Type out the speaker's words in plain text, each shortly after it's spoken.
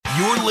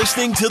You're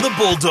listening to the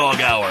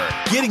Bulldog Hour,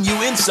 getting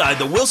you inside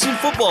the Wilson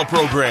football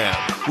program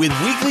with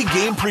weekly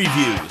game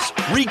previews,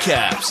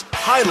 recaps,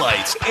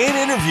 highlights, and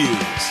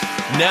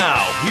interviews.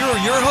 Now, here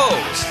are your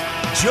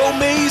hosts, Joe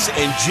Mays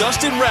and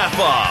Justin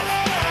Raffoff.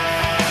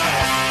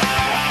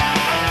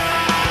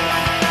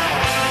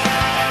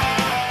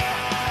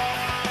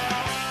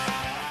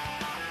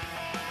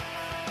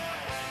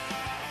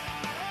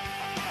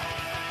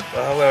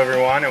 Well, hello,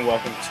 everyone, and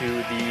welcome to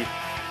the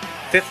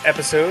 5th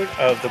episode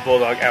of the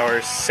Bulldog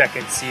Hour's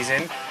 2nd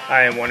season.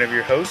 I am one of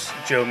your hosts,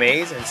 Joe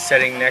Mays, and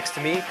sitting next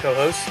to me,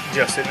 co-host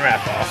Justin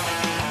Raffoff.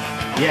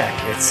 Yeah,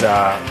 it's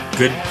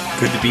good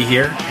to be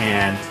here,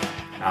 and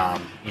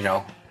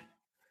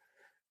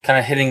kind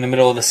of hitting the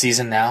middle of the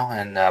season now,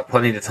 and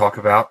plenty to talk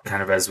about,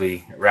 kind of as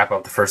we wrap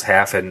up the first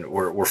half, and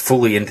we're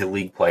fully into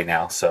league play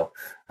now, so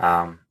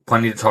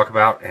plenty to talk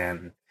about,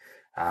 and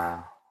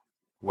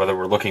whether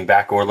we're looking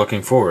back or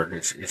looking forward,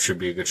 it should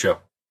be a good show.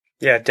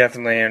 Yeah,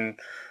 definitely, and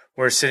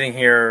we're sitting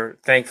here,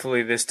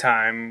 thankfully this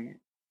time,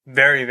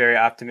 very, very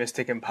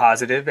optimistic and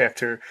positive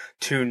after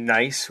two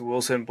nice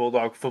Wilson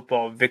Bulldog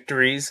football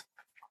victories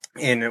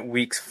in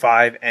weeks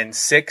 5 and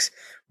 6,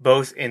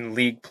 both in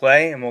league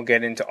play, and we'll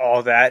get into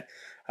all that.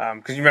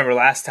 Because you remember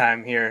last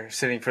time here,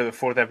 sitting for the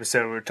 4th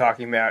episode, we were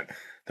talking about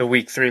the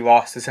week 3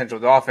 loss to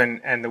Central Dauphin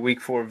and the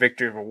week 4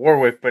 victory over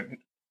Warwick, but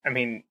I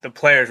mean, the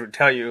players would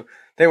tell you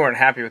they weren't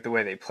happy with the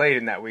way they played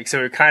in that week. So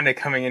we're kind of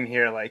coming in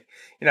here like,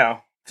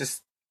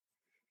 just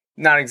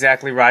not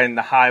exactly riding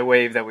the high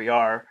wave that we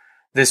are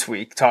this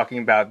week, talking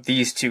about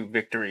these two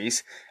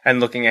victories and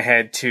looking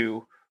ahead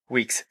to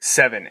weeks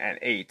 7 and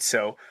 8.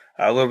 So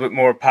a little bit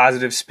more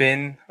positive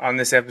spin on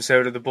this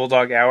episode of the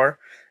Bulldog Hour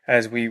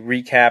as we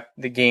recap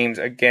the games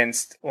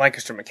against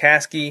Lancaster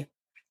McCaskey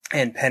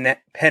and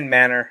Penn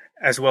Manor,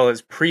 as well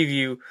as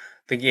preview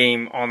the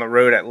game on the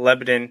road at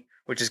Lebanon,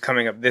 which is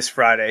coming up this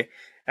Friday.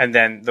 And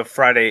then the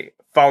Friday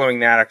following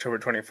that, October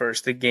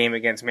 21st, the game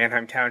against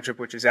Manheim Township,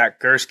 which is at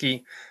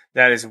Gursky.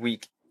 That is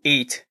week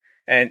 8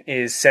 and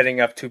is setting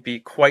up to be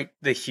quite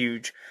the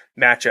huge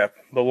matchup.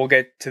 But we'll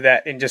get to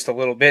that in just a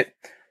little bit.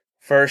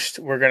 First,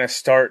 we're going to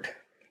start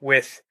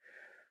with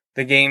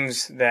the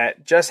games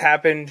that just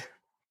happened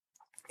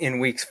in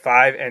weeks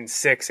 5 and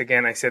 6.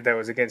 Again, I said that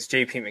was against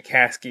JP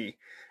McCaskey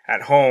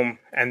at home,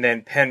 and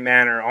then Penn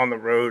Manor on the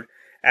road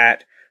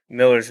at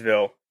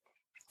Millersville.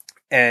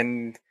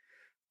 And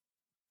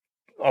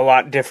a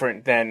lot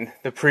different than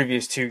the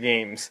previous two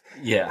games.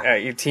 Yeah.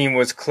 Your team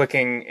was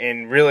clicking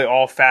in really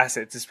all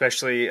facets,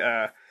 especially,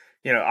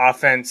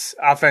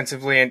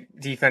 offensively and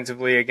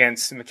defensively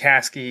against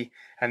McCaskey.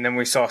 And then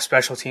we saw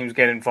special teams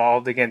get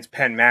involved against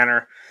Penn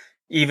Manor,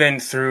 even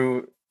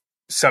through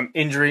some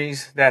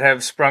injuries that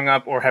have sprung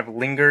up or have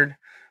lingered.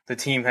 The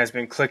team has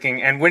been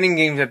clicking and winning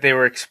games that they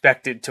were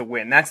expected to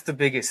win. That's the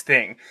biggest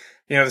thing.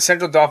 The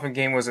Central Dauphin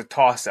game was a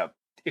toss-up.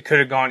 It could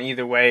have gone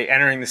either way.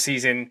 Entering the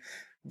season,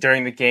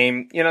 during the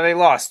game, they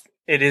lost.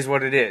 It is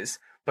what it is.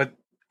 But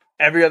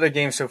every other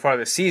game so far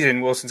this season,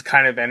 Wilson's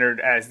kind of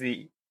entered as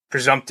the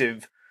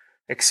presumptive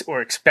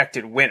or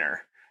expected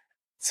winner.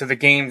 So the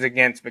games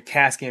against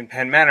McCaskey and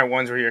Penn Manor,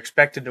 ones where you're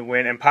expected to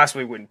win and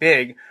possibly win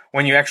big,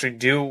 when you actually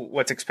do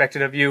what's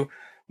expected of you,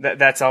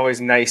 that's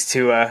always nice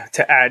to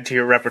add to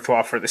your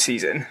repertoire for the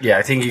season. Yeah,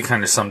 I think you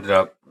kind of summed it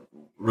up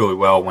really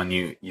well when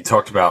you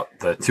talked about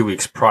the 2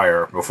 weeks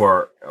prior,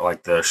 before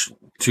like the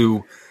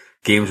two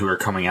games we were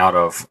coming out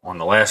of on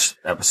the last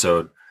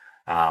episode,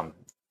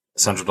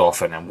 Central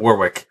Dauphin and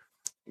Warwick.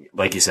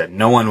 Like you said,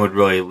 no one would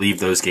really leave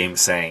those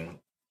games saying,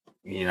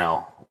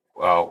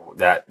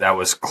 that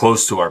was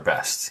close to our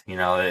best,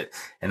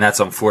 and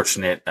that's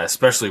unfortunate,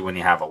 especially when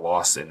you have a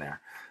loss in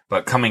there.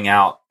 But coming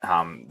out,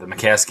 the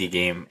McCaskey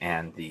game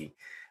and the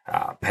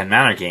Penn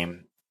Manor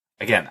game,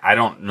 again, I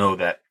don't know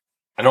that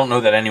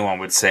anyone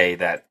would say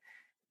that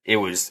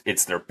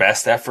it's their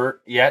best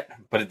effort yet,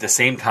 but at the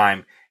same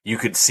time, you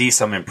could see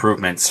some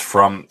improvements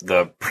from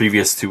the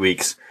previous 2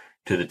 weeks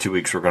to the 2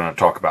 weeks we're going to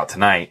talk about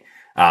tonight.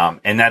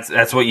 And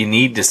that's what you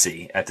need to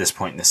see at this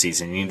point in the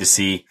season. You need to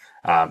see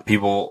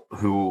people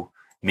who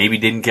maybe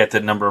didn't get the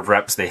number of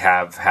reps they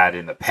have had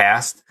in the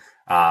past,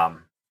 are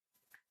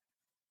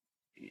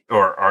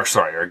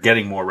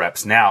getting more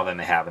reps now than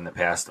they have in the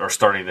past, are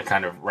starting to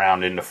kind of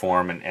round into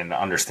form and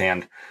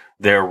understand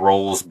their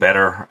roles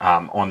better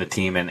on the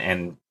team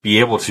and be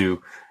able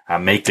to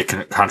make the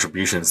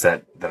contributions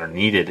that are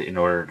needed in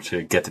order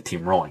to get the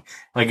team rolling.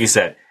 Like you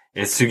said,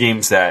 it's two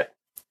games that,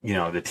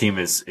 the team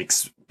is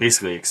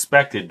basically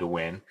expected to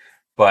win,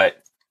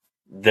 but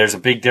there's a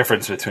big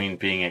difference between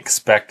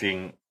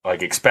expecting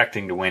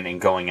to win and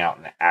going out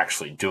and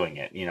actually doing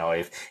it.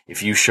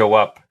 If you show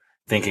up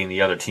thinking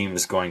the other team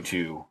is going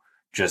to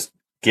just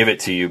give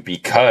it to you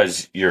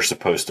because you're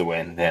supposed to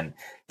win, then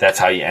that's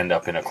how you end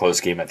up in a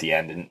close game at the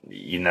end, and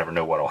you never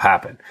know what will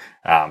happen.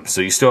 So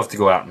you still have to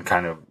go out and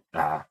kind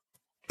of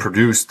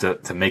produce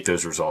to make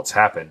those results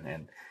happen,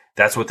 and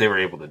that's what they were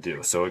able to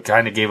do. So it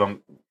kind of gave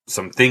them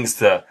some things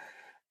to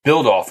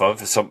build off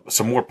of,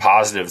 some more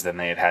positives than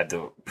they had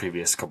the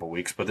previous couple of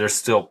weeks, but there's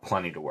still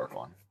plenty to work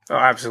on. Oh,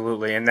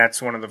 absolutely. And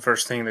that's one of the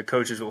first things the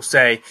coaches will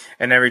say.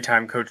 And every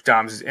time Coach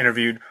Doms is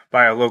interviewed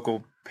by a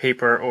local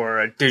paper or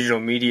a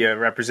digital media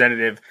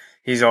representative,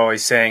 he's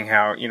always saying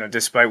how,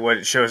 despite what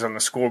it shows on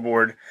the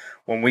scoreboard,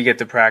 when we get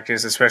to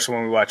practice, especially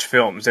when we watch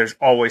films, there's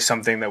always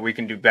something that we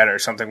can do better,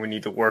 something we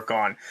need to work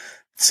on,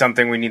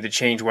 something we need to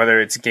change,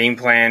 whether it's game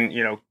plan,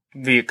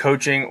 via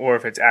coaching, or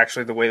if it's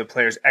actually the way the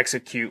players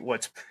execute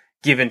what's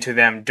given to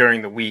them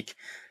during the week.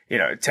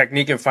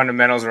 Technique and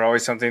fundamentals are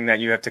always something that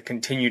you have to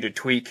continue to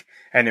tweak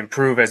and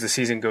improve as the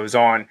season goes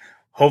on.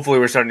 Hopefully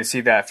we're starting to see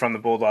that from the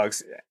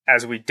Bulldogs,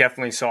 as we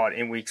definitely saw it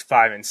in weeks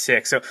 5 and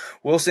 6. So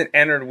Wilson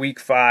entered week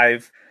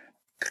 5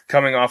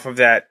 coming off of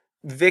that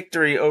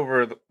victory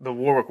over the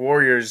Warwick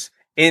Warriors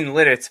in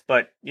Lidditz,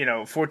 but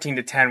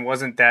 14-10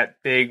 wasn't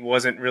that big,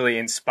 wasn't really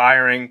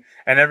inspiring,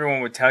 and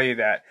everyone would tell you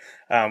that.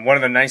 One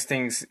of the nice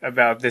things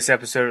about this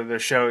episode of the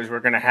show is we're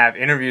going to have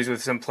interviews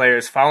with some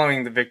players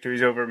following the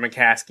victories over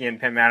McCaskey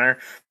and Penn Manor.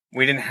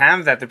 We didn't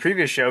have that the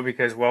previous show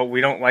because, we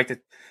don't like to,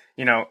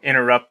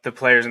 interrupt the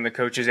players and the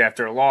coaches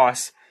after a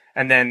loss.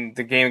 And then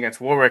the game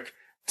against Warwick,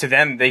 to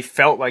them, they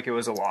felt like it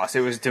was a loss.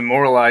 It was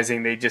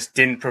demoralizing. They just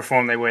didn't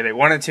perform the way they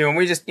wanted to. And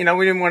we just, we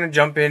didn't want to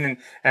jump in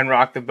and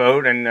rock the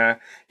boat and,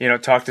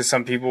 talk to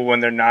some people when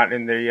they're not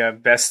in the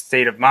best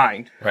state of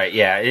mind. Right.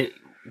 Yeah.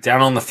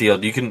 Down on the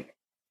field, you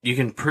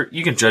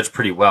can judge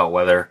pretty well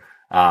whether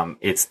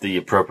it's the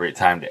appropriate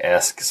time to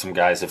ask some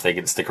guys if they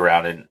can stick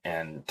around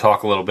and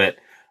talk a little bit,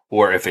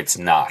 or if it's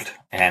not.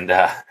 And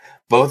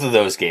both of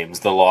those games,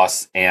 the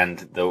loss and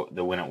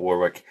the win at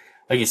Warwick,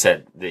 like you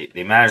said,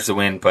 they managed to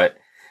win, but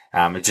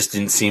it just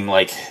didn't seem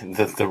like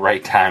the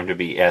right time to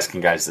be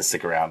asking guys to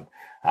stick around.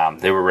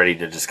 They were ready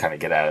to just kind of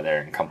get out of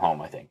there and come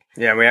home, I think.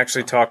 Yeah, we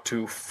actually talked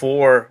to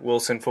 4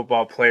 Wilson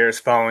football players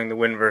following the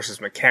win versus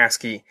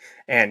McCaskey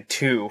and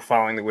 2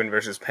 following the win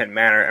versus Penn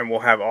Manor, and we'll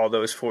have all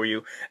those for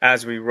you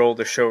as we roll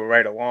the show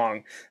right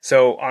along.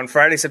 So on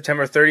Friday,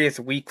 September 30th,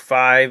 week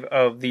 5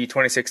 of the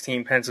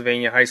 2016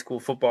 Pennsylvania high school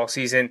football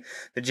season,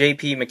 the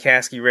J.P.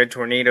 McCaskey Red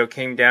Tornado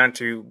came down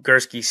to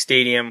Gursky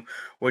Stadium,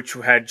 which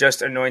had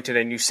just anointed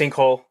a new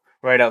sinkhole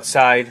right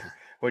outside,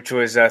 which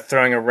was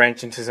throwing a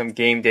wrench into some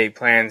game day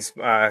plans,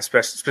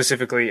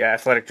 specifically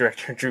athletic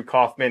director Drew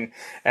Kaufman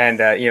and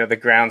the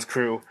grounds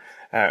crew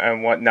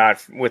and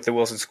whatnot with the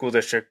Wilson School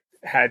District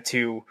had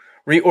to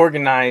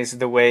reorganize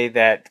the way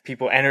that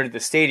people entered the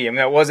stadium.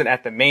 That wasn't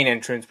at the main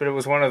entrance, but it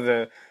was one of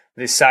the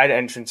side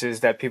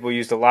entrances that people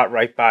used a lot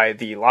right by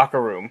the locker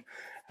room.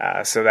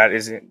 So that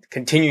is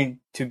continued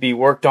to be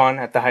worked on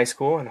at the high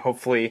school, and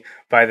hopefully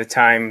by the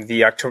time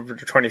the October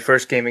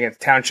 21st game against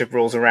Township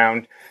rolls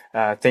around,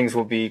 things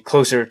will be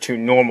closer to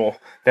normal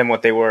than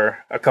what they were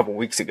a couple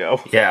weeks ago.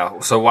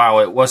 Yeah, so while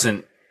it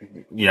wasn't,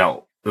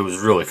 it was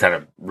really kind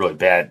of really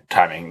bad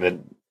timing, the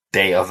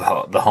day of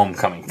the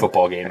homecoming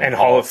football game and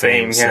Hall of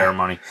Fame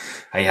ceremony,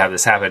 how you have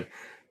this happen.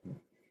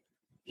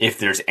 If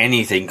there's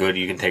anything good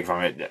you can take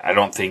from it, I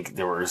don't think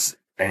there was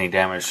any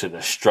damage to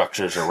the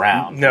structures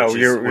around. No,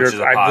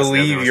 I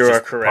believe you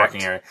are correct.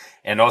 Parking area.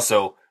 And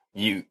also,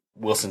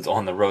 Wilson's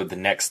on the road the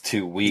next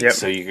 2 weeks, yep.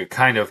 So you could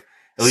kind of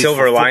at least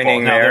silver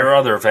lining now, there. There are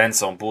other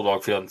events on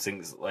Bulldog Field and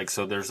things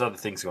so there's other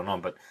things going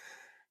on, but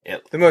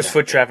the most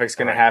foot traffic is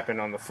going to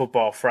happen on the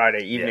football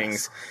Friday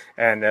evenings, yes.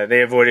 And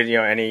they avoided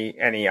any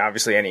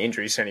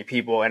injuries to any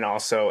people, and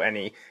also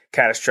any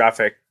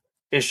catastrophic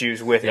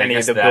issues with any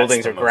of the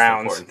buildings or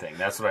grounds. Important thing.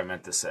 That's what I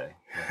meant to say.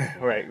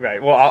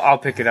 Right. Well, I'll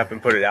pick it up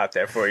and put it out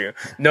there for you.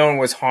 No one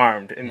was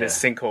harmed in this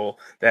sinkhole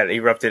that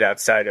erupted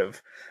outside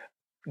of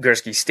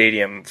Gursky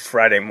Stadium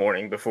Friday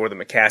morning before the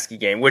McCaskey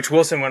game, which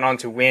Wilson went on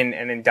to win,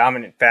 and in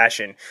dominant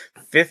fashion,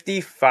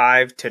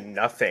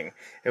 55-0.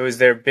 It was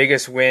their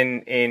biggest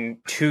win in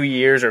 2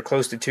 years, or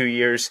close to 2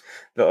 years.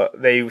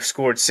 They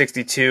scored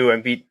 62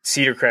 and beat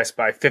Cedar Crest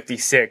by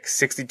 56,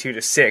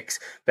 62-6,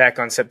 back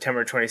on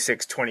September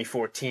 26,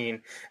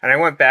 2014. And I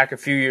went back a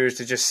few years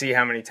to just see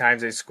how many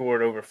times they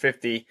scored over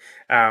 50.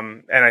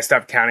 And I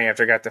stopped counting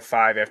after I got to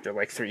 5 after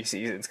like 3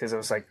 seasons, because I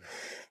was like,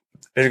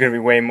 there's going to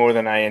be way more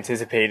than I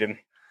anticipated.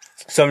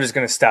 So I'm just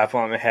going to stop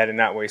on ahead and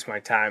not waste my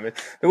time.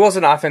 The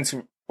Wilson offense,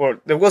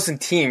 or the Wilson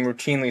team,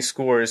 routinely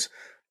scores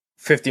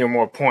 50 or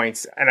more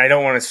points, and I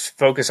don't want to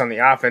focus on the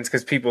offense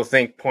because people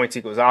think points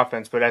equals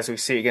offense, but as we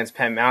see against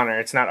Penn Manor,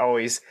 it's not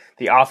always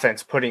the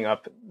offense putting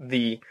up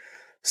the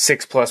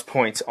 6+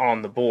 points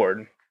on the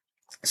board.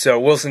 So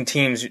Wilson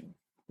teams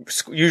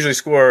usually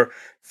score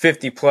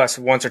 50+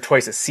 once or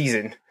twice a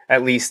season,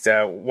 at least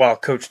while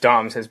Coach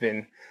Doms has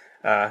been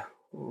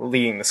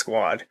leading the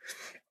squad.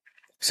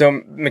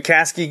 So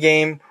McCaskey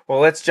game, well,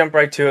 let's jump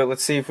right to it.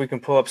 Let's see if we can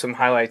pull up some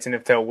highlights and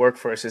if they'll work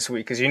for us this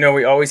week, because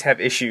we always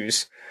have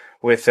issues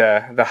with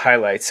the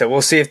highlights. So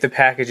we'll see if the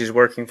package is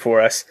working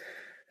for us,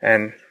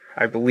 and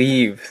I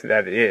believe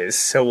that it is.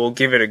 So we'll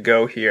give it a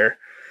go here,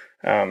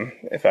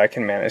 if I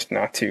can manage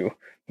not to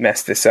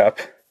mess this up.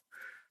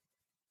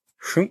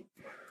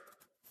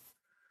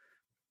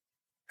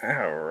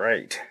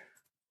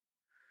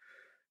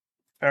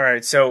 All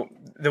right, so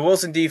the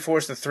Wilson D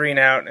forced the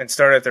 3-and-out and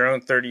started at their own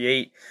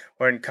 38,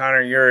 when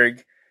Connor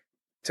Urig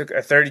took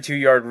a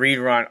 32-yard read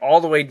run all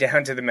the way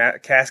down to the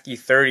McCaskey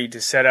 30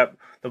 to set up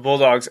the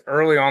Bulldogs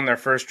early on their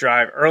first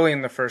drive, early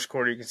in the first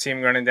quarter. You can see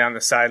him running down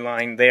the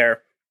sideline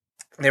there.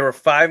 There were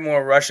 5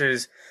 more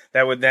rushes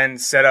that would then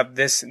set up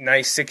this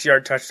nice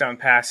 6-yard touchdown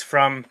pass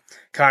from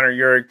Connor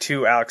Yurig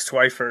to Alex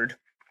Twyford.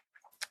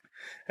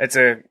 It's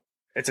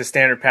a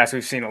standard pass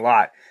we've seen a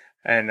lot,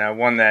 and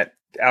one that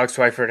Alex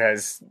Twyford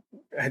has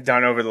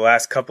done over the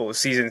last couple of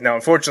seasons. Now,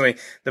 unfortunately,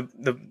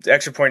 the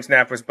extra point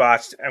snap was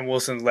botched, and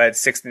Wilson led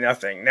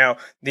 6-0. Now,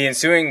 the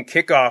ensuing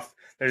kickoff,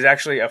 there's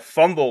actually a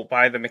fumble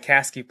by the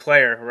McCaskey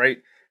player right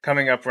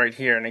coming up right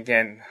here. And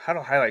again,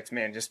 Huddle highlights,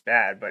 man, just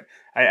bad. But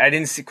I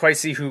didn't quite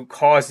see who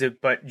caused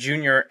it, but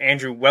junior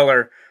Andrew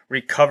Weller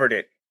recovered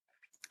it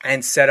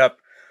and set up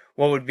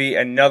what would be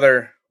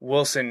another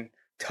Wilson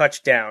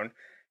touchdown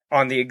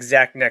on the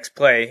exact next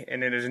play.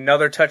 And it is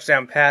another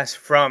touchdown pass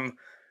from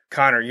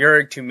Connor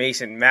Yurig to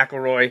Mason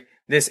McElroy.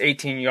 This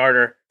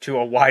 18-yarder to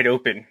a wide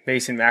open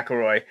Mason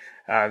McElroy.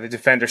 The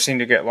defender seemed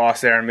to get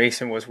lost there, and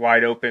Mason was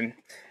wide open.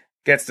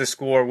 Gets the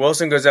score.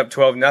 Wilson goes up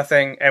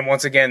 12-0, and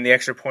once again, the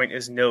extra point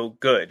is no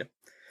good.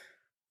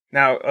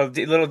 Now, a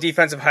little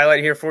defensive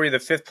highlight here for you. The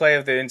 5th play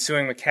of the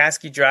ensuing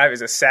McCaskey drive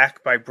is a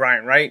sack by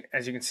Brian Wright.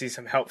 As you can see,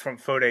 some help from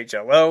Fode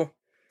Jallow.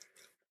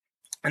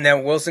 And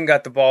then Wilson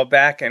got the ball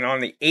back, and on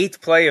the 8th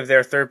play of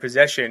their third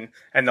possession,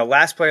 and the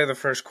last play of the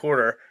first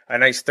quarter, a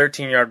nice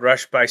 13-yard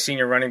rush by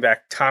senior running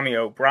back Tommy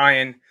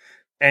O'Brien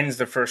ends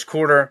the first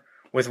quarter,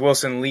 with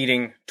Wilson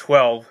leading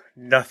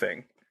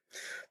 12-0.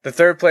 The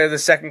third play of the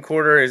second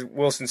quarter is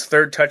Wilson's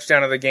third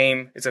touchdown of the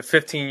game. It's a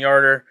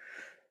 15-yarder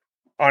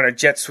on a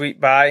jet sweep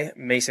by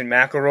Mason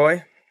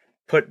McElroy.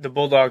 Put the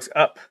Bulldogs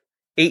up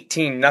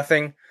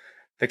 18-0.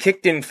 The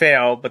kick didn't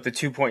fail, but the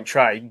 2-point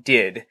try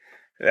did.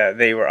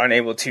 They were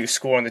unable to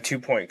score on the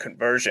 2-point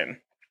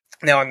conversion.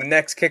 Now, on the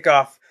next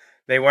kickoff,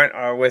 they went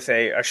with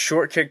a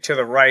short kick to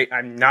the right.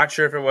 I'm not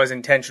sure if it was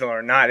intentional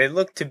or not. It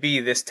looked to be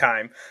this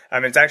time.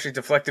 It's actually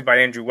deflected by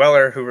Andrew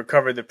Weller, who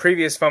recovered the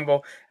previous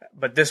fumble,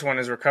 but this one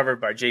is recovered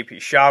by J.P.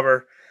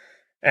 Schauber.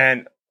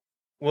 And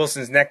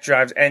Wilson's next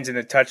drive ends in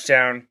a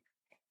touchdown.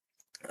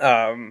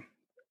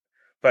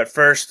 But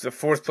first, the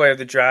 4th play of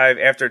the drive,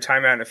 after a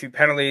timeout and a few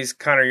penalties,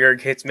 Connor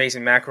Yurig hits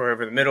Mason McElroy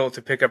over the middle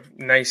to pick up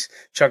a nice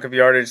chunk of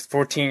yardage,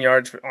 14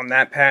 yards on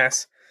that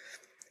pass.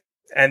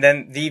 And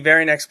then the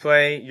very next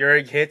play,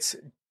 Yurig hits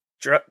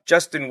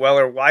Justin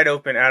Weller wide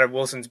open out of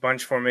Wilson's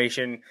bunch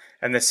formation,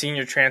 and the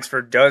senior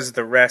transfer does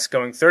the rest,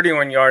 going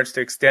 31 yards to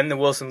extend the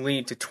Wilson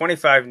lead to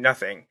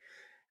 25-0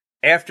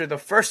 after the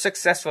first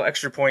successful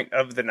extra point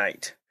of the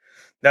night.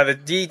 Now, the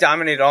D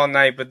dominated all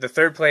night, but the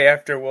third play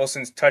after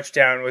Wilson's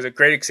touchdown was a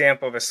great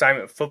example of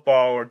assignment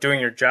football, or doing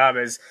your job,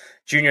 as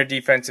junior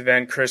defensive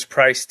end Chris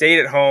Price stayed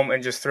at home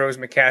and just throws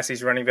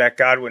McCaskey's running back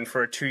Godwin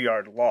for a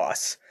 2-yard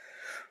loss.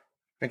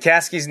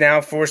 McCaskey's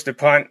now forced to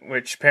punt,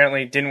 which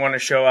apparently didn't want to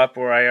show up,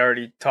 or I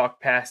already talked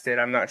past it.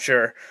 I'm not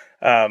sure.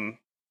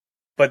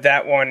 But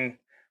that one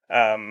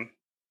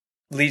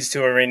leads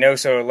to a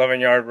Reynoso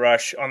 11-yard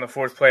rush on the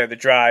 4th play of the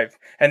drive.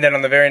 And then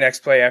on the very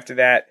next play after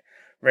that,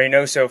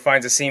 Reynoso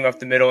finds a seam up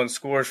the middle and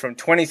scores from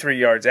 23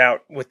 yards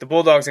out, with the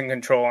Bulldogs in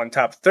control on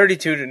top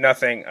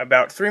 32-0,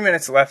 about 3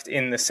 minutes left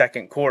in the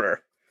second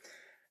quarter.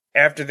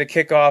 After the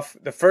kickoff,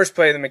 the first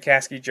play of the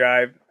McCaskey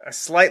drive, a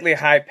slightly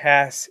high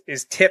pass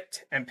is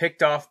tipped and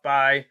picked off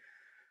by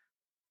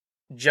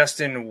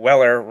Justin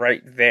Weller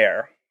right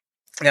there.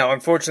 Now,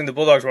 unfortunately, the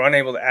Bulldogs were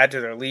unable to add to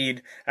their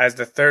lead, as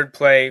the third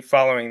play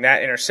following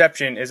that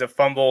interception is a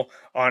fumble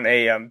on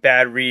a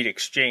bad read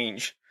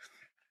exchange.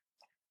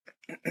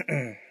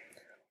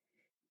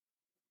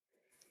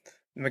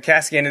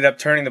 McCaskey ended up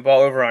turning the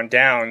ball over on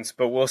downs,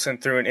 but Wilson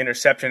threw an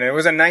interception. It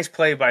was a nice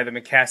play by the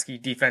McCaskey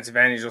defensive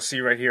end, as you'll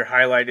see right here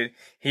highlighted.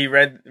 He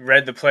read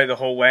the play the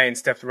whole way and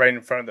stepped right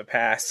in front of the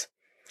pass.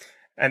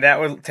 And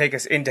that would take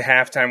us into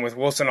halftime with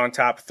Wilson on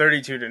top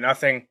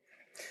 32-0.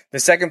 The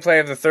second play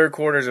of the third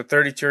quarter is a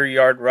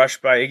 32-yard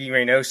rush by Iggy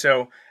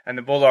Reynoso, and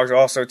the Bulldogs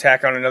also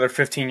tack on another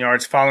 15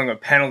 yards following a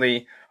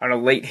penalty on a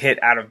late hit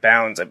out of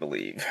bounds, I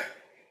believe.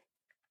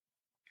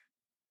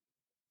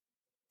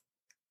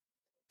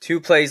 2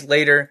 plays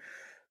later,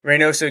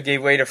 Reynoso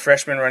gave way to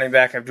freshman running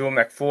back Abdul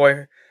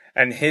McFoy,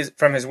 and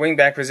from his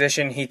wingback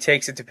position, he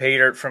takes it to pay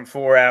dirt from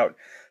 4 out,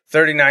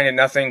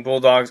 39-0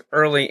 Bulldogs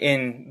early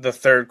in the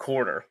third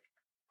quarter.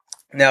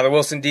 Now, the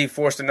Wilson D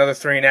forced another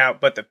 3 and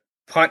out, but the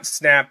punt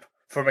snap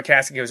for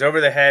McCaskey goes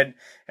over the head,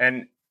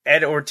 and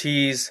Ed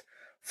Ortiz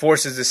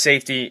forces the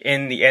safety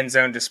in the end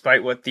zone,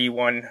 despite what the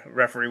one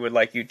referee would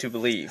like you to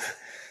believe.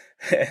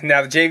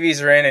 Now the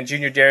JVs are in, and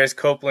junior Darius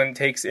Copeland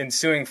takes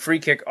ensuing free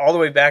kick all the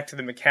way back to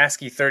the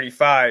McCaskey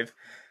 35.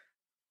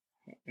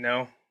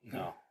 No?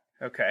 No.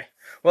 Okay.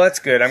 Well, that's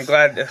good. I'm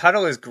glad.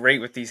 Huddle is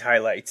great with these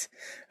highlights.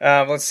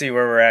 Let's see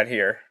where we're at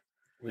here.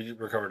 We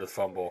recovered a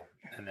fumble,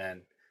 and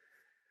then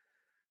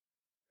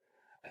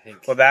I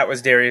Well, that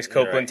was Darius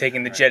Copeland right,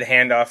 taking the right. jet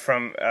handoff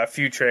from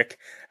Futrick,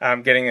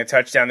 getting a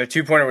touchdown. The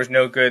 2-pointer was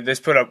no good. This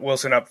put up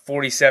Wilson up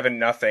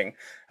 47-0.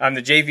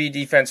 The JV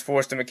defense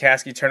forced a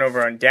McCaskey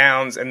turnover on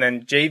downs, and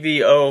then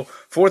JVO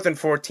 4th and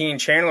 14.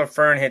 Chandler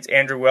Fern hits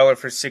Andrew Weller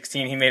for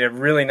 16. He made a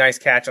really nice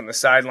catch on the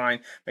sideline.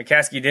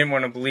 McCaskey didn't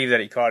want to believe that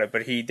he caught it,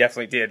 but he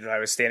definitely did. I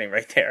was standing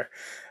right there.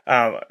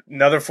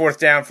 Another 4th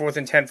down, 4th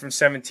and 10 from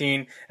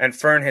 17, and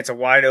Fern hits a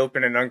wide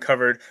open and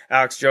uncovered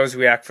Alex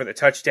Joswiak for the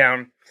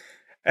touchdown.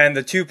 And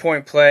the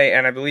 2-point play,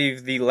 and I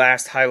believe the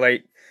last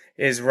highlight,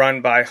 is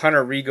run by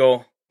Hunter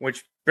Regal,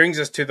 which brings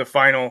us to the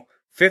final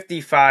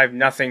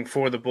 55-0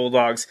 for the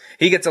Bulldogs.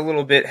 He gets a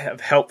little bit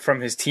of help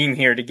from his team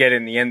here to get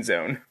in the end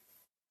zone.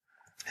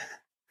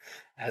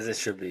 As it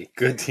should be.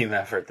 Good team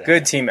effort there.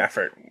 Good team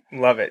effort.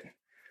 Love it.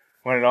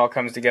 When it all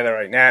comes together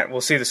right now.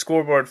 We'll see the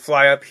scoreboard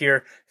fly up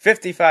here.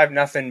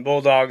 55-0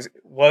 Bulldogs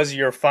was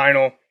your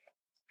final.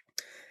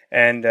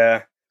 And,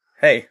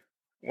 hey,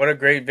 what a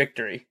great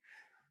victory.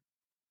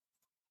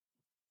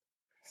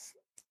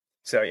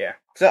 So, yeah.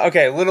 So,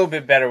 okay, a little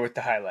bit better with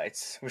the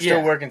highlights. We're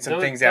still working some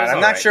things out.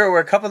 I'm not sure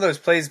where a couple of those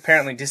plays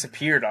apparently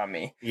disappeared on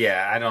me.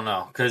 Yeah, I don't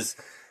know.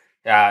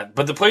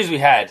 But the plays we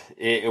had,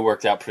 it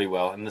worked out pretty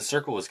well, and the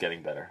circle was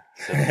getting better.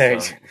 I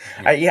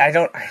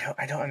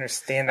don't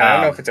understand that. I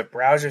don't know if it's a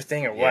browser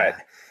thing or what.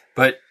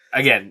 But,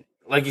 again,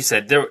 like you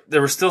said, there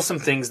were still some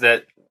things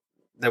that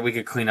we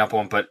could clean up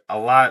on, but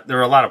there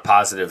were a lot of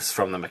positives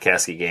from the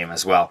McCaskey game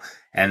as well.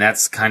 And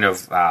that's kind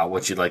of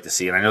what you'd like to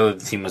see. And I know that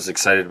the team was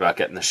excited about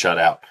getting the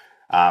shutout.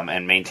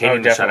 And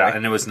maintaining the shutout.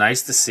 And it was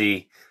nice to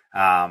see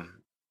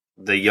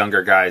the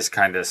younger guys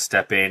kind of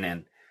step in.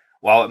 And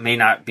while it may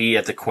not be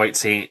at quite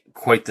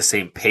the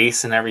same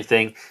pace and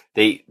everything,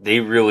 they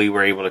really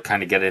were able to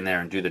kind of get in there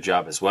and do the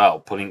job as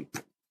well,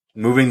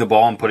 moving the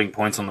ball and putting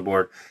points on the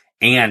board.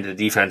 And the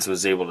defense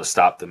was able to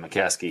stop the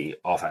McCaskey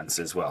offense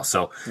as well.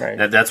 So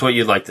that's what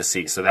you'd like to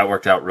see. So that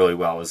worked out really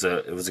well.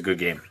 It was a good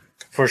game.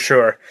 For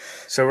sure.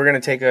 So we're going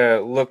to take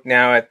a look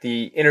now at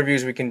the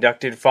interviews we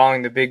conducted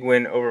following the big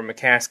win over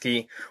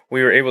McCaskey.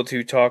 We were able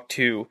to talk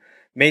to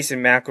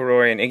Mason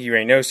McElroy and Iggy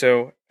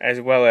Reynoso,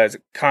 as well as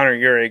Connor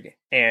Uhrig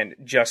and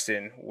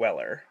Justin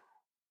Weller.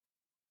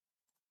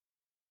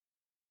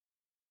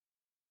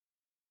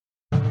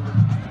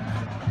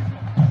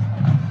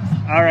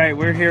 All right,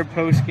 we're here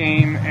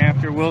post-game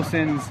after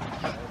Wilson's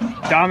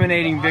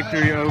dominating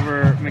victory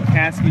over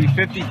McCaskey,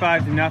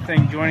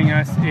 55-0. Joining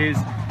us is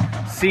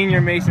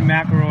senior Mason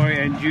McElroy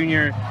and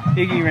junior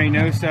Iggy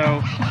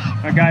Reynoso.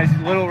 Guys,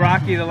 a little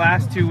rocky the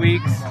last 2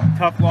 weeks.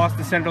 Tough loss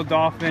to Central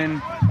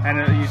Dauphin,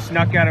 and you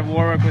snuck out of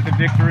Warwick with a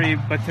victory.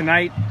 But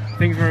tonight,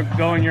 things were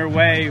going your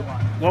way.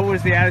 What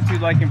was the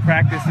attitude like in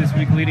practice this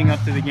week leading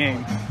up to the game?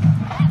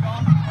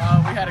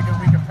 We had a good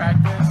week of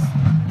practice.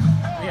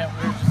 We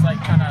were just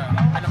trying to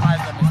minimize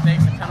the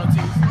mistakes and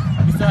penalties.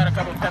 We still had a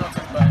couple of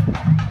penalties, but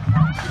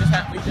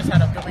we just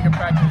had a good week of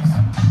practice.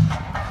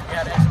 We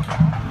had to execute.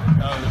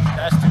 The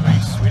past 2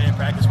 weeks we didn't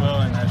practice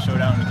well, and that showed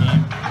out in the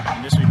game.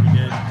 And this week we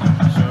did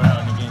show out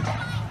in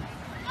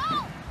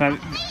the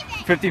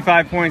game.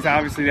 55 points.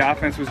 Obviously, the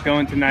offense was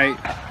going tonight.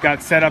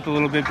 Got set up a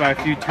little bit by a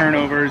few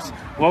turnovers.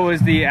 What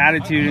was the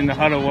attitude in the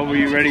huddle? What were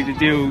you ready to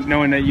do,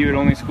 knowing that you had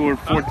only scored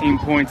 14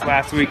 points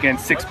last week and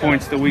 6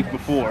 points the week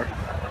before?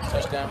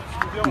 Touchdown.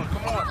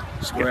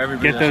 Score every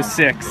Get possession. those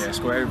 6. Yeah,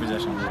 score every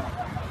possession.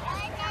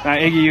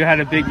 Iggy, you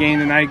had a big game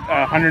tonight,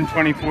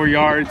 124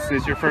 yards.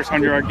 It's your first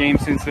 100-yard game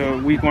since the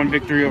Week 1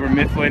 victory over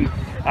Mifflin.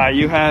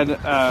 You had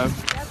a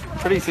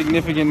pretty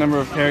significant number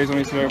of carries. Let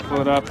me see if I can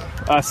pull it up.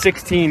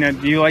 16.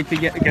 Do you like to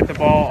get the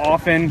ball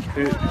often?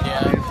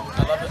 Yeah,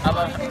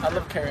 I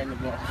love carrying the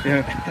ball.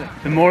 Yeah,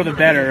 the more the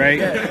better, right?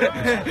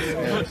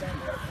 Yeah.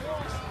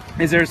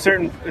 Is there a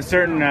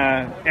certain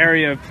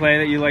area of play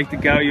that you like to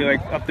go? You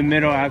like up the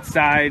middle,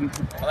 outside?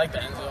 I like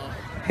the end zone.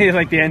 You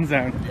like the end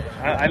zone.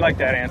 I like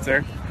that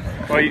answer.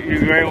 Well,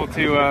 you were able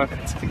to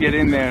get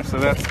in there, so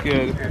that's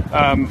good.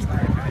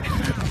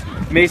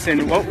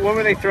 Mason, what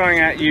were they throwing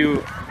at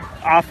you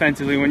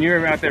offensively when you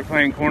were out there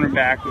playing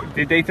cornerback?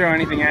 Did they throw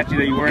anything at you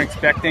that you weren't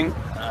expecting?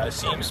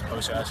 Seams,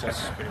 post rush,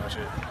 that's pretty much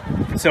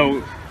it.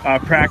 So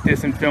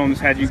practice and films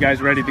had you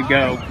guys ready to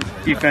go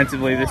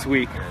defensively this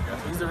week.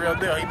 He's the real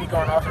deal. He'd be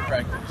going off in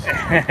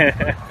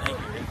practice.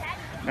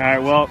 All right,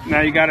 well,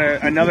 now you got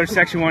another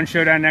Section 1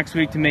 showdown next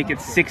week to make it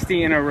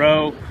 60 in a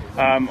row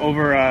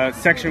over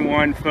Section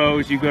 1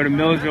 foes. You go to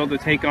Millersville to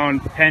take on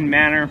Penn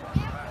Manor.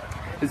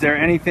 Is there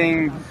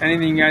anything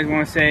you guys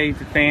want to say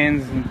to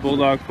fans and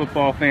Bulldog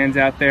football fans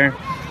out there?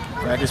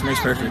 Practice makes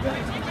perfect. The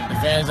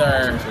fans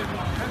are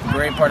a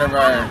great part of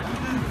our,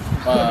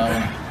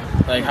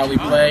 how we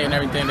play and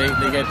everything. They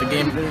get the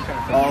game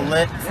all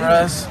lit for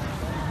us,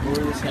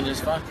 and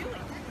it's fun.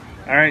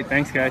 All right,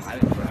 thanks, guys.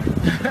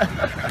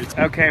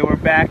 Okay, we're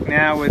back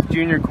now with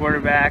junior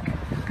quarterback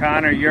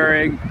Connor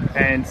Uhrig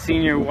and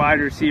senior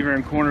wide receiver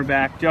and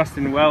cornerback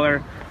Justin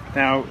Weller.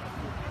 Now,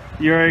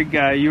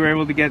 Uhrig, you were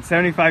able to get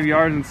 75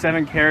 yards and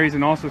 7 carries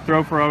and also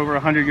throw for over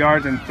 100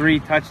 yards and 3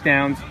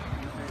 touchdowns.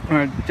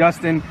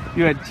 Justin,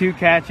 you had 2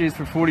 catches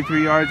for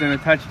 43 yards and a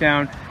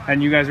touchdown,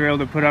 and you guys were able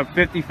to put up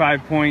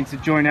 55 points, a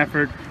joint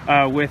effort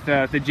with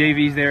the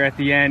JVs there at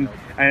the end.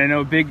 And I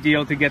know, big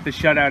deal to get the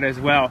shutout as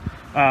well.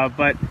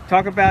 But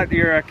talk about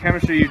your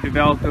chemistry you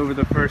developed over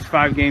the first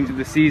 5 games of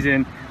the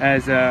season,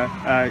 as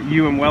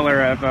you and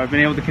Weller have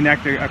been able to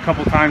connect a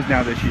couple times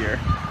now this year.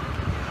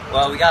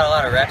 Well, we got a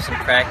lot of reps in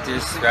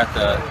practice throughout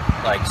the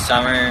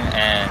summer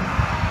and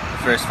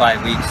the first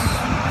 5 weeks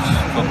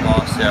of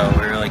football, so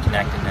we're really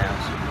connected now.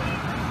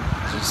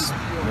 So just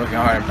working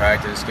hard in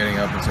practice, getting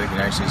up until you can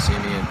actually see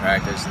me in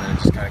practice, and then it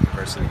just kind of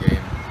converts to the game,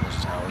 which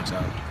is how it works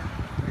out.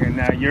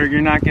 And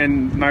you're not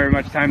getting very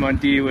much time on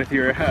D with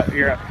your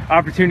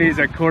opportunities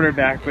at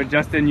quarterback, but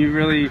Justin,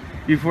 you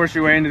forced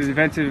your way into the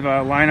defensive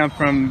lineup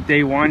from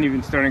day one. You've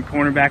been starting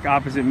cornerback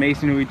opposite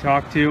Mason, who we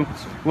talked to.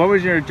 What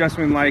was your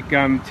adjustment like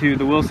to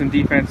the Wilson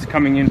defense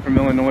coming in from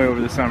Illinois over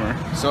the summer?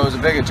 So it was a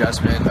big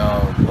adjustment.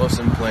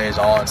 Wilson plays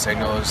all on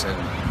signals,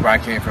 and where I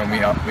came from, we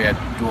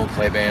had dual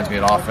play bands. We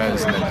had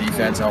offense and then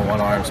defense on one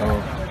arm.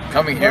 So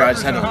coming here, I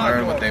just had to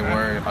learn what they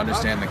were,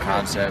 understand the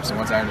concepts, and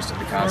once I understood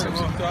the concepts,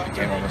 it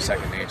became almost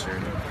second nature.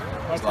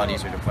 It was a lot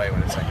easier to play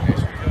when it's second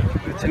nature.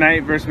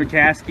 Tonight versus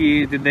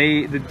McCaskey,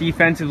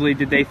 defensively,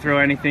 did they throw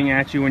anything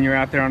at you when you were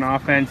out there on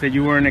offense that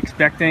you weren't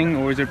expecting,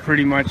 or was it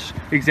pretty much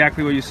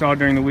exactly what you saw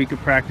during the week of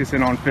practice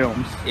and on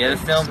films? Yeah, the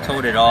film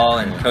told it all,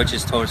 and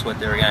coaches told us what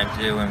they were going to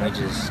do, and we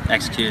just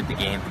executed the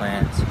game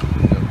plans.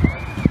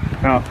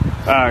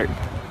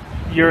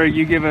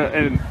 You give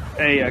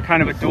a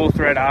kind of a dual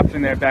threat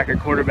option there back at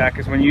quarterback,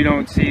 because when you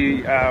don't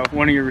see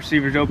one of your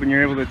receivers open,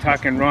 you're able to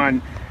tuck and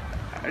run.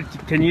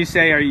 Can you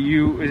say,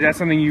 is that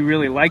something you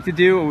really like to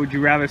do, or would you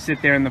rather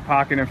sit there in the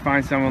pocket and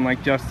find someone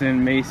like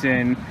Justin,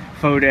 Mason,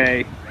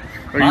 Fode?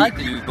 I like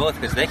to do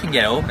both because they can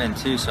get open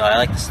too, so I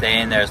like to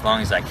stay in there as long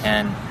as I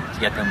can to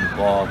get them the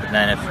ball. But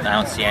then if I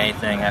don't see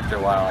anything after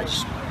a while,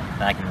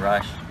 I can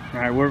rush. All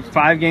right, we're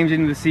 5 games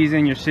into the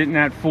season. You're sitting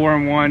at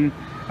 4-1,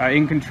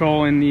 in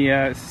control in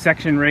the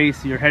section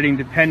race. You're heading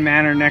to Penn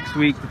Manor next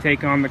week to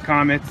take on the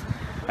Comets.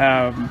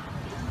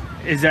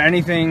 Is there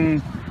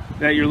anything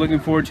that you're looking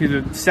forward to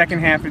the second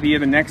half of the year,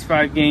 the next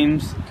 5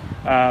 games,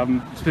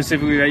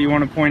 specifically that you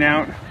want to point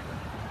out?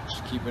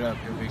 Just keeping up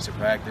good weeks of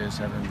practice,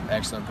 having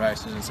excellent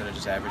practices instead of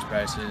just average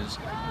practices.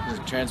 The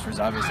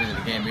transfers, obviously, to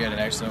the game. We had an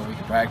excellent week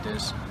of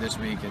practice this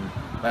week, and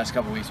last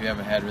couple of weeks we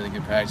haven't had really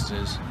good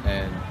practices,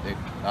 and it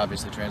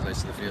obviously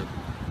translates to the field.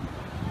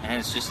 And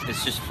it's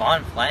just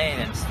fun playing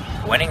and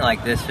winning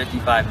like this,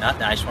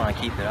 55-0. I just want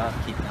to keep it up,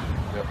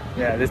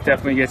 Yeah, this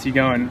definitely gets you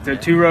going. So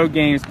 2 road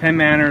games, Penn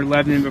Manor,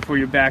 Lebanon, before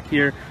you're back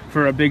here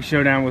for a big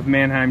showdown with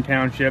Manheim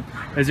Township.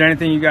 Is there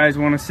anything you guys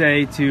want to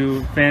say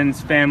to fans,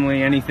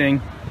 family,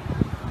 anything?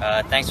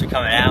 Thanks for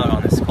coming out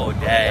on this cold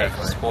day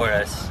to support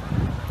us.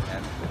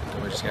 Yeah.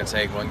 We're just going to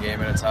take one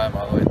game at a time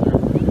all the way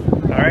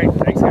through. All right,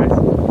 thanks, guys.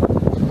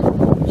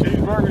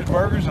 Cheeseburgers,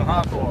 burgers, and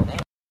hot dogs.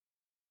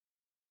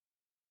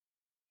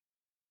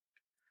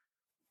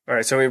 All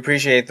right, so we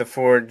appreciate the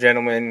 4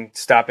 gentlemen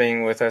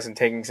stopping with us and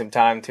taking some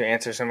time to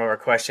answer some of our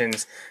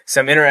questions.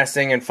 Some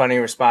interesting and funny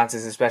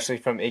responses, especially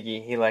from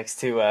Iggy. He likes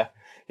to,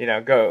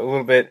 go a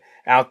little bit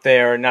out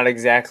there, not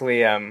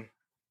exactly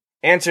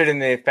answered in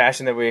the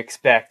fashion that we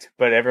expect,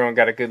 but everyone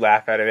got a good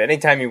laugh out of it.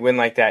 Anytime you win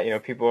like that,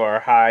 people are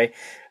high,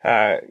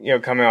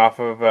 coming off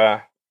of,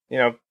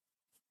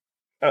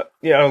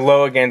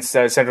 low against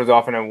Central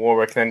Dauphin and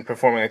Warwick, then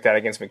performing like that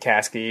against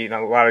McCaskey.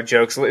 A lot of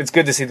jokes. It's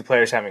good to see the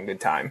players having a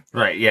good time.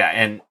 Right,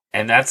 yeah,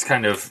 and that's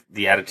kind of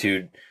the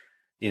attitude,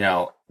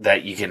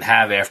 that you can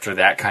have after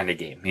that kind of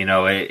game.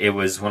 It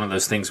was one of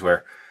those things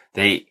where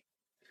they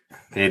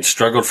had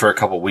struggled for a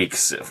couple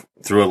weeks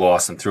through a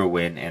loss and through a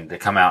win, and to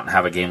come out and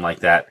have a game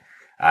like that,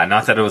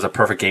 not that it was a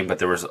perfect game, but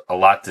there was a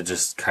lot to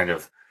just kind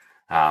of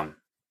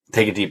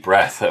take a deep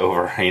breath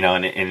over,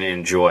 and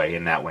enjoy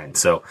in that win.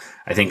 So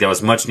I think that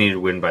was much needed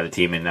win by the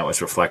team, and that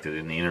was reflected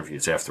in the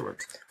interviews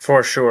afterwards.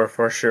 For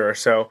sure.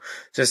 So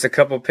just a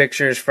couple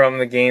pictures from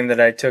the game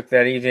that I took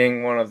that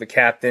evening, one of the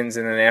captains,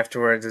 and then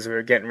afterwards as we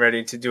were getting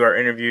ready to do our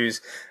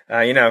interviews,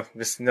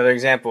 just another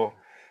example.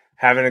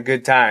 Having a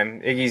good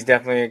time. Iggy's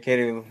definitely a kid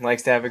who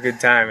likes to have a good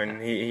time,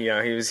 and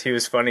he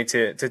was funny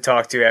to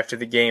talk to after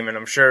the game, and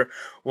I'm sure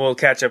we'll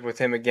catch up with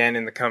him again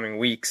in the coming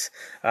weeks.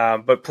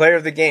 But player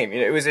of the game,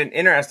 it was an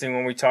interesting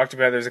when we talked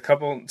about it. There's a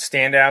couple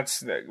standouts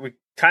that we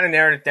kind of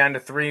narrowed it down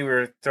to 3. We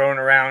were throwing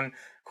around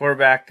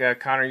quarterback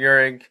Connor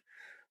Uhrig,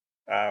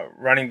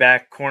 running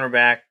back,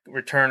 cornerback,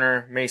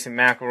 returner Mason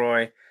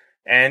McElroy,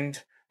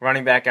 and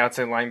running back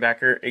outside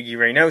linebacker Iggy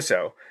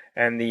Reynoso.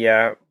 And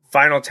the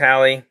final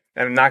tally,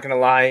 and I'm not going to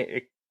lie,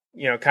 it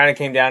kind of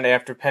came down to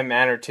after Penn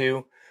Manor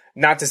too.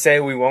 Not to say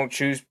we won't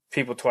choose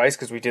people twice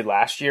because we did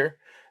last year,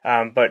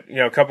 but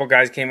a couple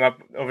guys came up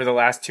over the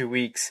last 2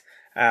 weeks,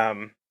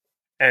 and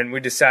we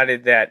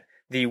decided that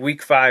the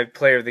Week 5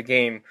 player of the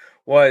game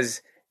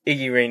was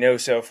Iggy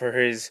Reynoso for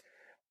his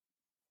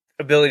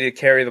ability to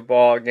carry the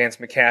ball against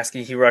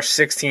McCaskey. He rushed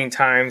 16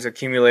 times,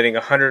 accumulating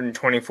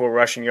 124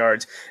 rushing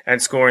yards and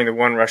scoring the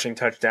 1 rushing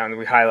touchdown that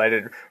we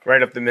highlighted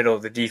right up the middle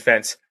of the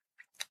defense.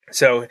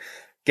 So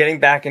getting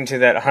back into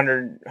that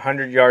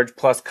 100 yards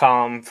plus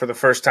column for the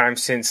first time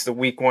since the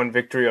week 1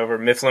 victory over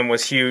Mifflin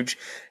was huge.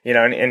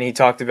 And he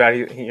talked about,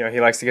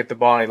 he likes to get the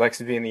ball. He likes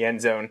to be in the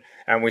end zone.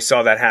 And we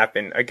saw that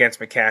happen against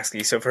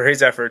McCaskey. So for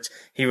his efforts,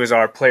 he was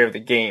our player of the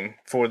game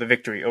for the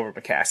victory over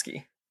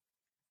McCaskey.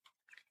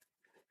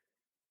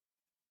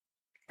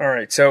 All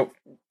right. So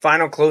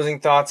final closing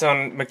thoughts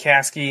on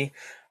McCaskey.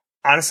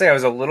 Honestly, I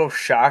was a little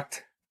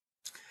shocked.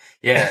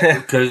 Yeah,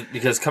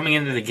 because coming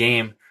into the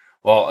game,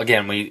 well,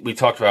 again, we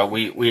talked about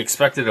we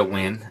expected a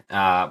win,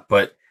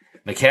 but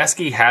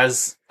McCaskey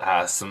has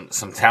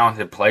some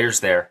talented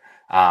players there.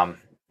 When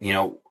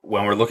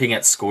we're looking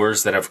at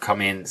scores that have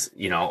come in,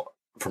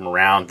 from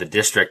around the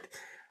district,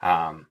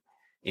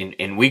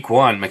 in week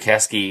 1,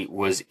 McCaskey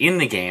was in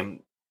the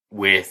game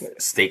with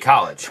State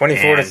College,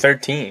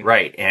 24-13,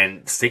 right?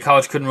 And State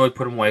College couldn't really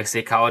put them away.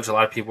 State College, a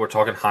lot of people were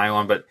talking high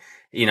on, but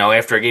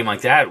after a game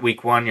like that,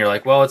 week 1, you're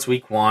like, well, it's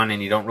week 1,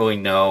 and you don't really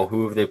know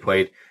who have they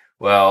played.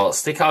 Well,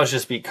 State College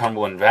just beat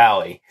Cumberland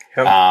Valley,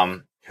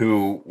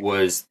 who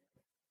was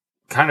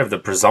kind of the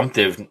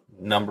presumptive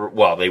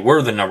they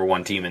were the number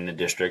 1 team in the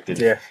district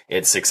at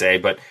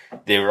 6A, but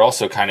they were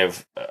also kind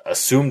of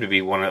assumed to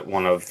be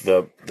one of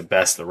the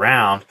best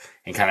around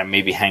and kind of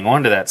maybe hang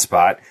on to that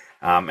spot.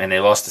 And they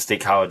lost to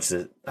State College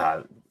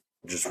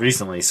just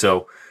recently.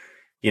 So,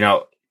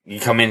 you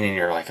come in and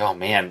you're like, oh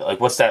man, like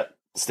what's that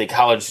State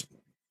College,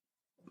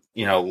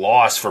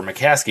 loss for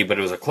McCaskey, but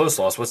it was a close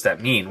loss. What's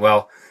that mean?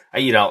 Well,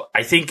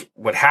 I think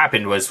what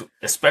happened was,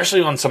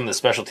 especially on some of the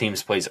special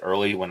teams plays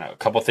early, when a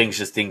couple things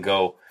just didn't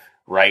go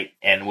right,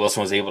 and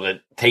Wilson was able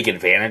to take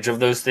advantage of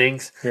those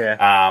things.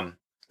 Yeah.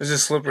 It was a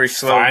slippery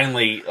slope.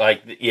 Finally,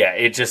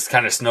 it just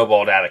kind of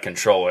snowballed out of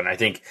control. And I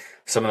think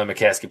some of the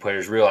McCaskey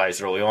players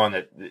realized early on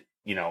that,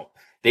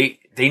 they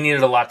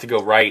needed a lot to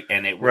go right,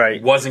 and it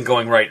wasn't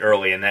going right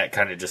early, and that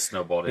kind of just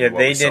snowballed into what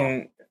we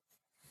saw.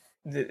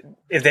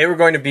 If they were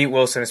going to beat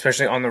Wilson,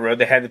 especially on the road,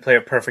 they had to play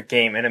a perfect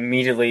game, and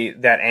immediately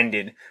that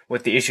ended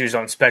with the issues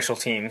on special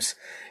teams.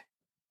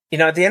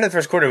 At the end of the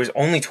first quarter, it was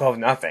only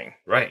 12-0.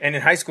 Right. And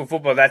in high school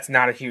football, that's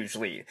not a huge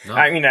lead. No.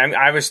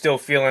 I was still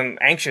feeling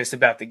anxious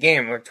about the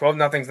game.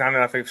 12-0 is not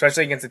enough,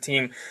 especially against a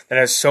team that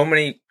has so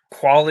many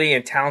quality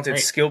and talented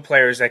skill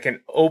players that can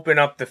open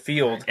up the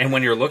field. And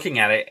when you're looking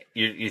at it,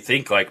 you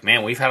think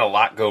man, we've had a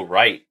lot go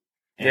right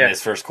in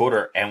this first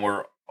quarter, and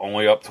we're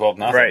only up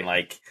 12-0.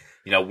 Right.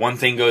 One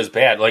thing goes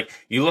bad.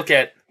 You look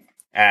at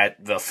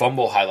the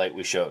fumble highlight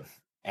we showed,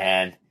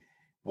 and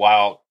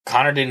while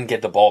Connor didn't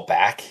get the ball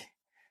back,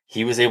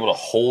 he was able to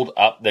hold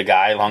up the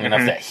guy long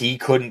enough that he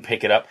couldn't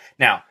pick it up.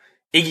 Now,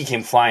 Iggy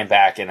came flying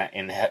back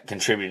and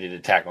contributed to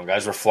tackle.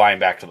 Guys were flying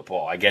back to the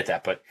ball. I get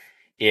that. But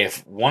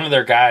if one of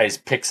their guys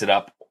picks it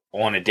up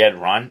on a dead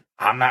run,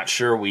 I'm not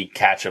sure we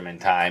catch them in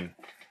time.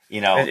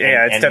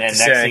 It's tough to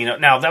say.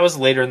 Now that was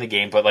later in the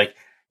game, but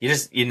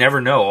you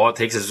never know. All it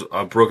takes is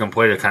a broken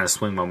play to kind of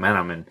swing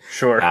momentum, and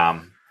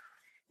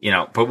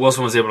but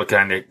Wilson was able to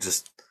kind of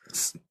just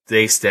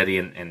stay steady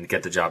and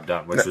get the job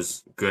done, which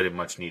was good and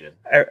much needed.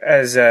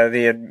 As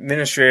the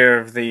administrator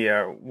of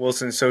the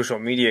Wilson social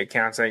media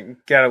accounts, I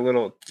got a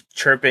little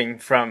chirping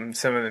from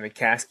some of the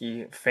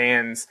McCaskey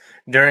fans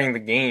during the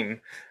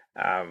game,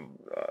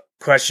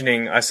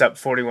 questioning us up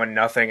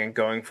 41-0 and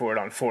going for it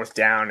on 4th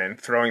down and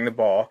throwing the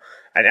ball.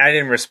 And I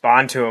didn't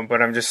respond to him,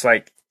 but I'm just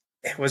like,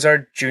 it was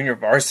our junior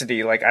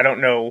varsity. I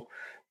don't know.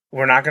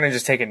 We're not going to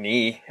just take a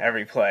knee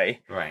every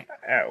play. Right.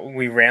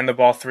 We ran the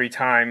ball 3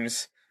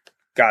 times,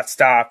 got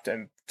stopped,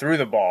 and threw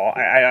the ball.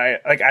 I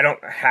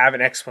don't have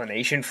an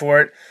explanation for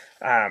it.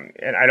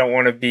 And I don't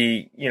want to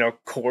be,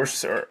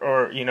 coarse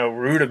or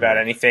rude about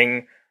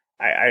anything.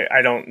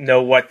 I don't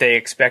know what they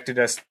expected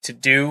us to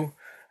do.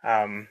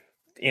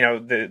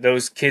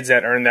 Those kids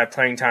that earned that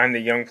playing time, the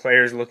young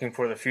players looking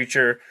for the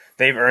future,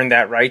 they've earned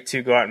that right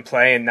to go out and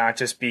play and not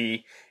just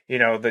be,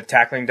 the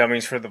tackling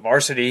dummies for the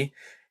varsity.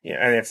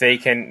 And if they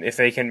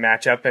can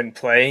match up and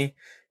play,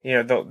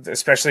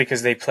 especially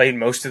because they played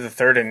most of the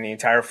third and the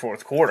entire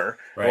fourth quarter.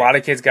 Right. A lot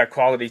of kids got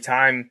quality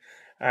time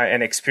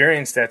and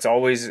experience. That's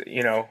always, an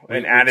added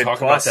plus. We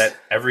talk about that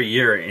every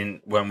year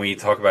when we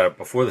talk about it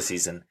before the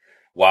season.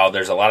 While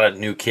there's a lot of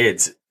new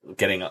kids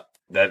getting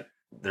that,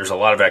 there's a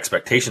lot of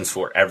expectations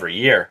for every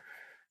year.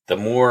 The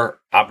more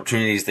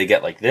opportunities they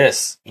get like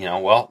this,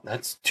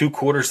 that's 2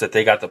 quarters that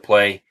they got to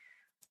play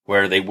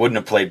where they wouldn't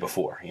have played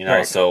before,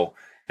 Right. So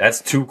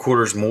that's 2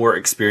 quarters more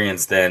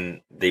experience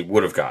than they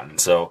would have gotten.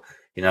 So,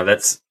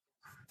 it's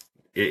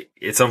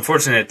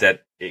unfortunate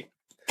that it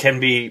can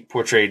be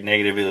portrayed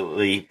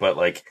negatively, but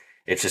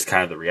it's just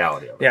kind of the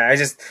reality of it. Yeah. I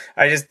just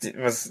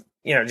was,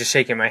 just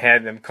shaking my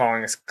head and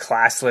calling us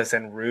classless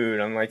and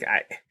rude. I'm like,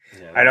 I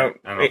don't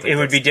it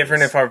would be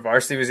different if our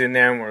varsity was in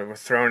there and we're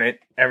throwing it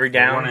every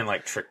down. We're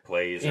running trick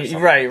plays or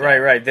something.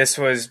 Right. This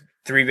was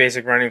 3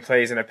 basic running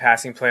plays and a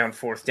passing play on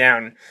 4th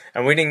down.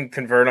 And we didn't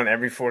convert on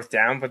every 4th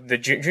down, but the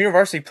junior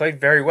varsity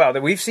played very well.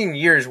 We've seen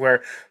years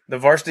where the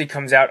varsity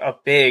comes out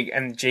up big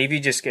and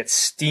JV just gets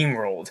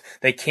steamrolled.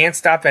 They can't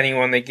stop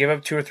anyone. They give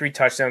up 2 or 3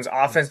 touchdowns.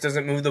 Offense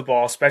doesn't move the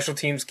ball. Special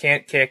teams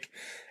can't kick.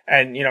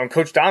 And,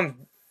 Coach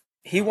Dom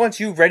he wants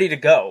you ready to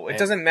go. It And-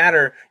 doesn't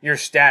matter your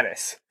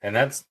status. And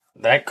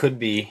that could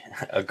be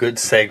a good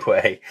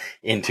segue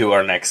into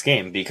our next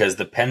game, because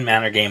the Penn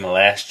Manor game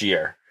last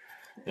year,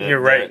 You're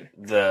right.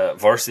 The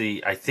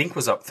varsity, I think,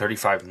 was up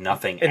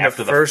 35-0 In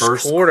after the the first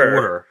first quarter.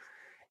 quarter.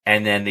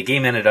 And then the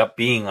game ended up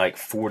being like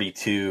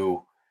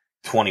 42-21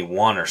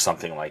 or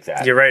something like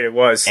that. You're right, it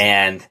was.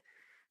 And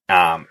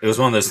it was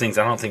one of those things.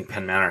 I don't think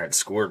Penn Manor had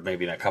scored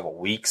maybe in a couple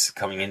weeks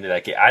coming into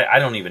that game. I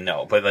don't even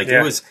know, but like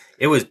Yeah.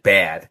 it was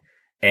bad.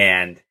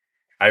 And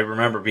I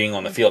remember being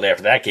on the field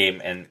after that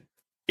game, and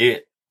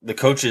the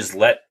coaches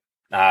let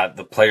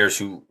the players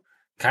who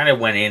kind of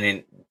went in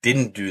and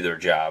didn't do their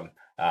job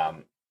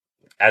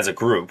as a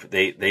group.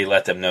 They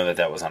let them know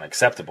that was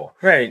unacceptable.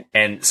 Right.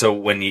 And so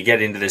when you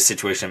get into this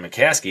situation in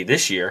McCaskey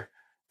this year,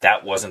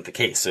 that wasn't the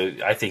case. So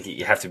I think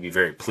you have to be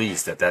very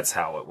pleased that that's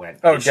how it went.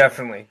 Oh, this year.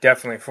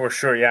 definitely, for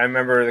sure. Yeah, I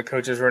remember the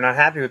coaches were not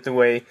happy with the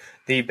way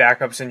the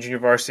backups and junior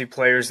varsity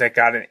players that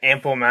got an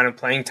ample amount of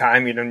playing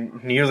time,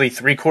 nearly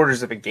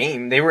 3/4 of a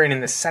game, they were in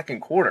the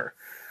second quarter.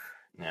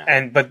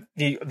 Yeah. But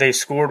they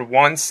scored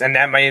once, and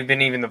that might have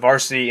been even the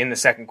varsity in the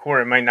second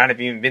quarter. It might not have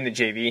even been the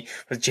JV,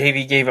 but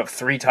JV gave up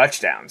 3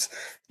 touchdowns.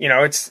 You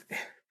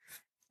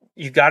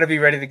got to be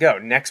ready to go.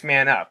 Next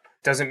man up.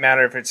 Doesn't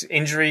matter if it's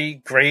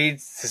injury,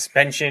 grades,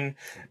 suspension,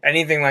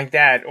 anything like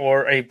that,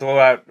 or a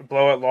blowout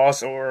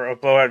loss or a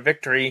blowout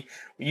victory.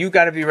 You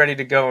got to be ready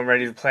to go and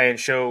ready to play and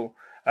show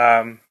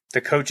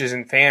the coaches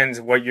and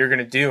fans what you're going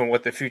to do and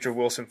what the future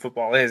Wilson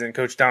football is. And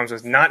Coach Doms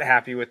was not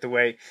happy with the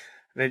way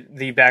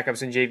the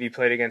backups in JV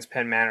played against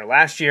Penn Manor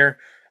last year,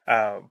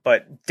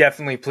 but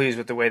definitely pleased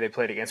with the way they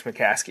played against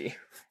McCaskey.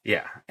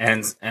 Yeah,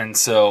 and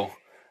so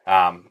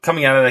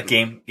coming out of that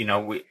game,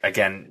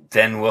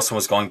 then Wilson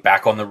was going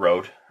back on the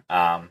road,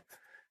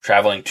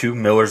 traveling to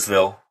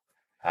Millersville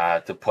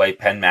to play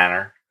Penn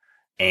Manor,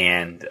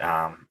 and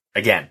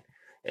again,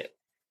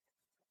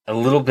 a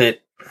little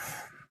bit.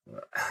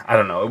 I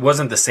don't know. It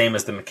wasn't the same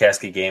as the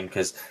McCaskey game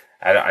because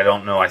I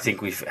don't know. I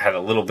think we've had a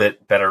little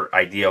bit better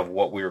idea of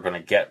what we were going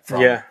to get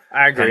from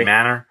I agree. Penn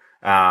Manor.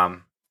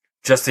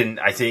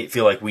 I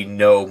feel like we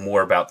know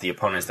more about the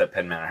opponents that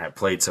Penn Manor have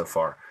played so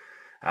far.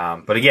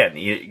 But again,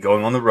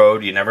 going on the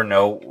road, you never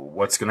know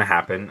what's going to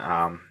happen,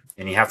 and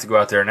you have to go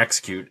out there and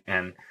execute.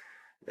 And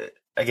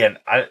again,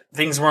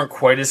 things weren't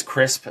quite as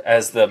crisp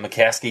as the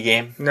McCaskey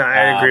game. No,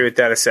 I agree with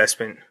that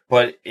assessment.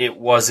 But it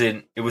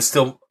wasn't. It was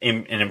still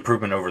an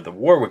improvement over the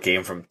Warwick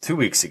game from 2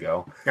 weeks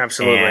ago.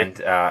 Absolutely.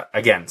 And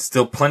again,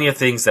 still plenty of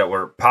things that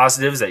were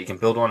positives that you can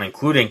build on,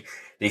 including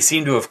they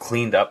seem to have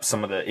cleaned up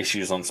some of the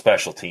issues on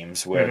special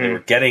teams where they were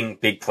getting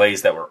big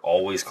plays that were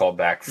always called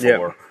back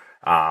for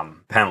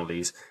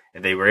penalties.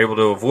 And they were able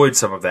to avoid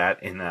some of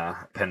that in the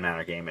Penn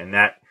Manor game. And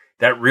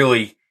that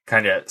really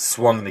kind of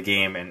swung the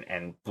game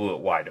and blew it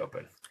wide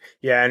open.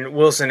 Yeah, and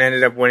Wilson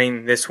ended up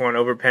winning this one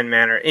over Penn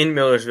Manor in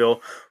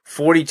Millersville,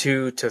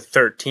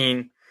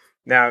 42-13.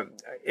 Now,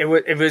 it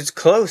was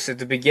close at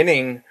the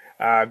beginning.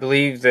 I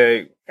believe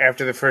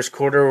after the first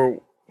quarter,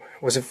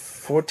 was it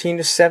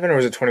 14-7 or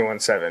was it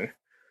 21-7?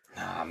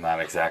 No, I'm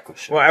not exactly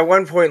sure. Well, at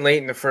one point late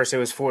in the first, it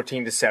was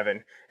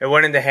 14-7. It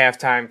went into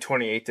halftime,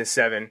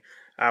 28-7.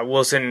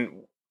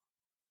 Wilson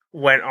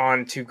went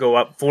on to go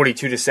up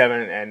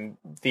 42-7, and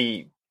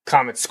the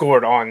Comets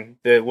scored on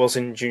the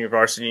Wilson Junior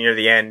Varsity near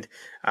the end,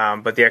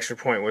 but the extra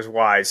point was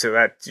wide, so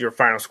that's your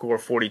final score,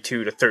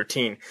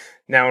 42-13.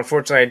 Now,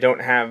 unfortunately,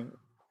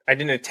 I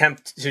didn't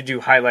attempt to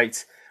do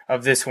highlights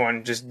of this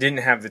one, just didn't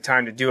have the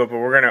time to do it, but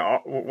we're going to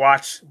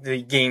watch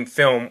the game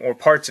film or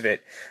parts of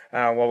it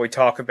while we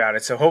talk about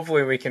it. So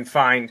hopefully we can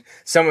find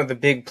some of the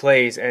big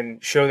plays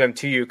and show them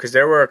to you, because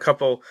there were a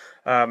couple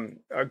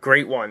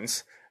great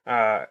ones.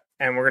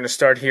 And we're going to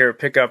start here,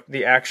 pick up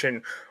the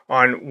action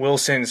on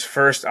Wilson's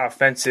first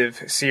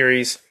offensive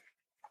series,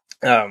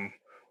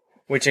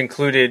 which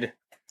included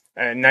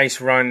a nice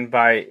run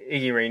by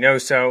Iggy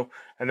Reynoso.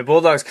 And the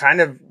Bulldogs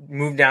kind of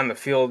moved down the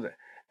field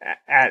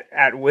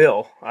at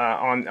will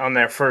on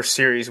their first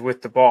series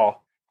with the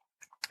ball.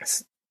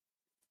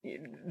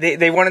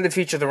 They wanted to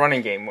feature the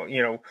running game.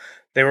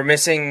 They were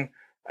missing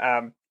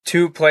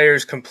two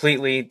players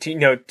completely,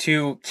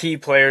 two key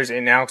players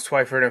in Alex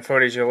Twyford and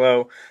Fode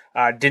Jalot.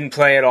 Didn't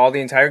play at all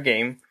the entire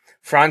game.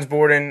 Franz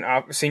Borden,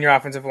 senior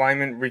offensive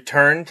lineman,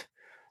 returned,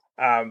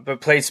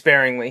 but played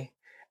sparingly.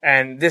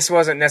 And this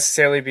wasn't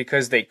necessarily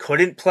because they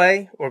couldn't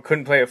play or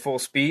couldn't play at full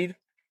speed,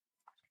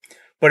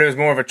 but it was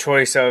more of a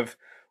choice of,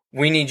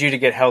 we need you to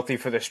get healthy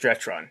for the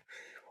stretch run.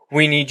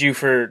 We need you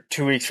for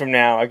 2 weeks from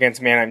now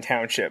against Manheim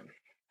Township,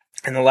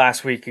 and the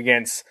last week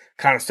against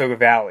Conestoga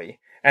Valley,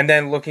 and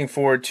then looking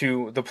forward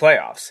to the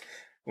playoffs.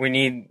 We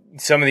need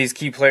some of these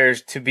key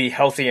players to be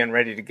healthy and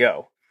ready to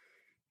go.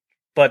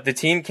 But the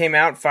team came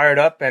out, fired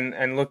up,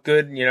 and looked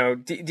good.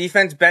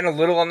 Defense bent a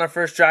little on their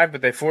first drive, but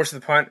they forced the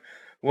punt.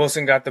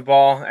 Wilson got the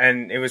ball,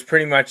 and it was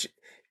pretty much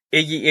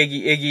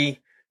Iggy.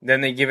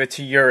 Then they give it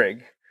to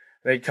Urig.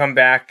 They'd come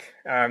back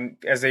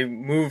as they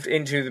moved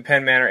into the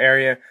Penn Manor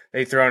area.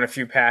 They throw in a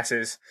few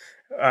passes.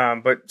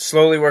 but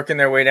slowly working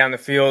their way down the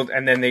field,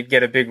 and then they'd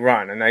get a big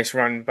run, a nice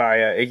run by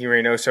Iggy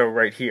Reynoso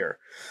right here.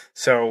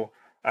 So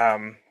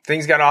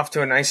things got off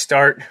to a nice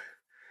start,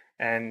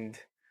 and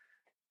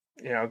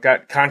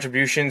got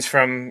contributions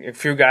from a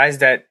few guys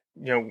that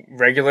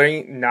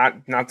regularly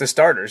not the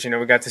starters.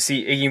 We got to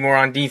see Iggy Moore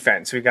on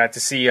defense. We got to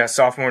see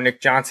sophomore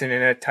Nick Johnson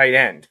in a tight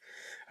end.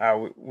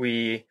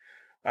 We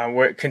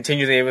were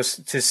continually able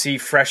to see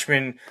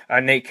freshman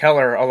Nate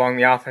Keller along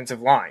the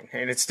offensive line.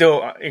 And it's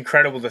still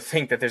incredible to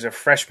think that there's a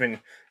freshman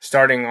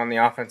starting on the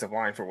offensive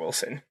line for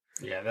Wilson.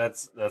 Yeah,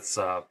 that's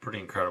pretty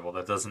incredible.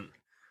 That doesn't.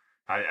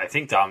 I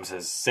think Doms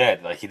has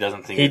said he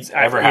doesn't think it's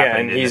ever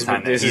happened in the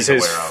time that he's aware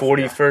of. This is his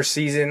 41st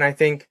season, I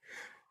think.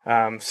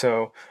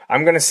 So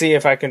I'm going to see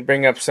if I can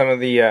bring up some of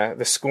the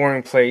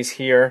scoring plays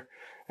here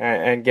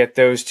and get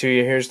those to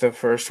you. Here's the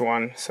first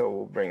one, so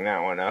we'll bring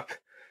that one up.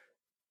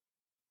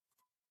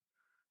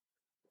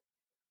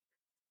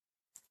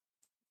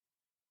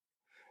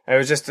 It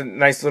was just a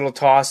nice little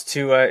toss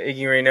to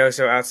Iggy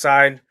Reynoso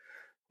outside.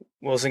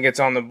 Wilson gets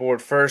on the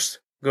board first,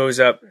 goes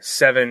up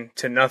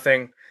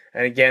 7-0.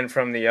 And again,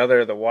 from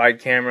the wide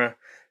camera,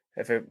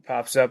 if it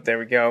pops up, there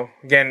we go.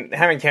 Again,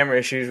 having camera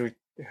issues,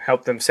 we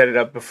helped them set it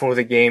up before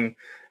the game.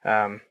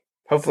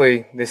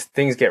 Hopefully,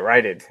 things get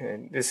righted.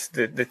 And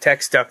the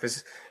tech stuff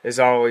is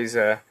always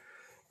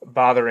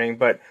bothering.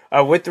 But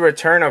with the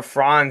return of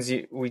Franz,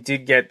 we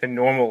did get the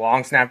normal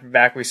long snapper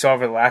back we saw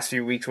over the last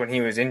few weeks when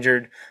he was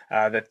injured.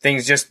 That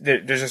things there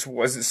just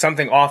was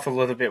something off a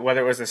little bit,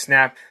 whether it was the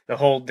snap, the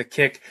hold, the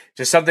kick,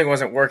 just something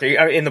wasn't working.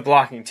 In the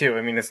blocking too.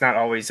 I mean, it's not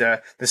always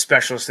the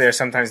specialists there.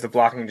 Sometimes the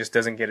blocking just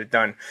doesn't get it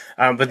done.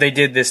 But they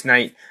did this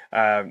night.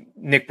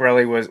 Nick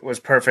Borelli was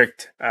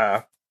perfect.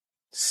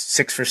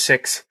 6 for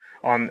 6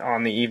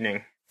 on the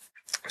evening.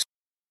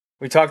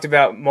 We talked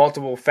about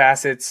multiple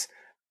facets.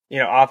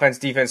 Offense,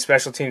 defense,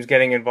 special teams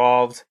getting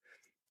involved.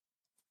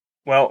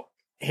 Well,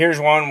 here's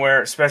one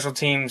where special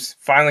teams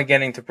finally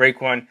getting to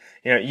break one.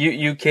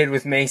 You kid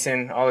with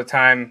Mason all the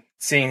time,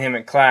 seeing him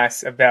in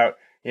class about,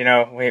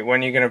 wait,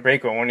 when are you going to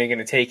break one? When are you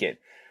going to take it?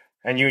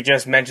 And you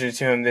just mentioned it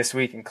to him this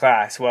week in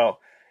class. Well,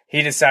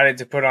 he decided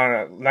to put on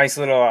a nice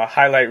little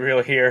highlight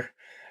reel here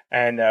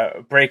and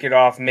break it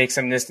off, make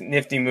some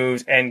nifty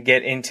moves, and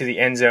get into the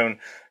end zone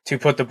to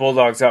put the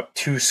Bulldogs up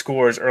 2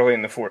 scores early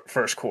in the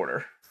first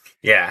quarter.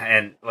 Yeah,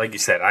 and like you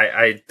said,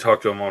 I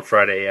talked to him on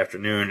Friday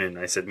afternoon, and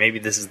I said, maybe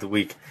this is the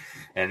week.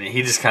 And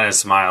he just kind of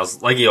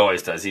smiles, like he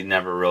always does. He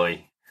never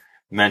really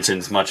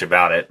mentions much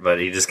about it, but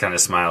he just kind of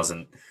smiles.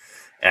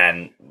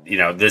 And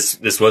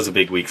this was a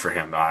big week for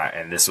him,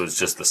 and this was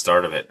just the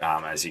start of it,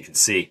 as you can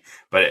see.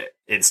 But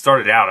it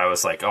started out, I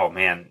was like, oh,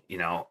 man,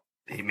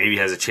 he maybe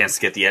has a chance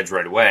to get the edge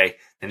right away.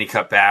 Then he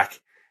cut back,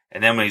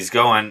 and then when he's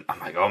going, I'm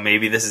like, oh,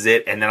 maybe this is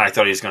it. And then I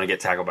thought he was going to get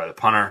tackled by the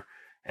punter.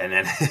 And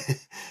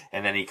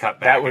then he cut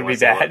back. That would be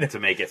bad to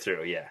make it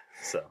through. Yeah.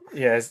 So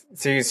you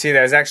can see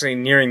that was actually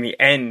nearing the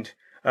end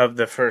of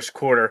the first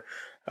quarter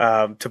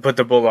to put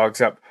the Bulldogs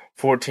up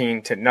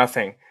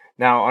 14-0.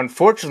 Now,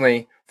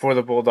 unfortunately for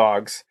the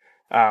Bulldogs,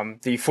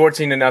 the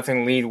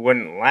 14-0 lead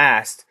wouldn't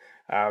last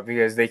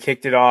because they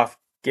kicked it off,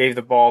 gave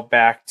the ball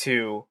back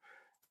to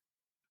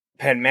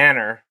Penn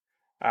Manor,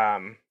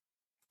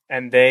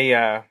 and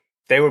they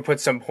would put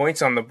some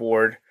points on the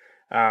board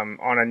on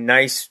a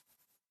nice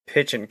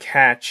pitch and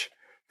catch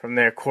from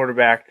their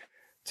quarterback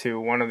to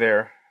one of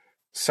their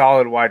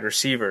solid wide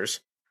receivers.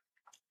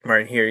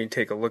 Right here, you can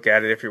take a look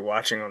at it if you're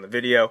watching on the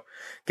video.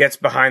 Gets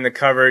behind the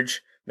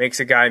coverage,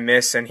 makes a guy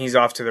miss, and he's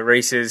off to the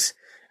races,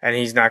 and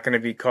he's not going to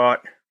be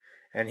caught.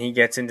 And he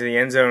gets into the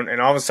end zone, and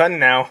all of a sudden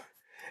now,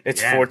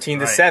 it's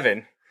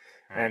 14-7.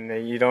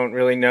 And you don't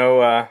really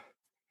know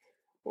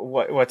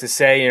what to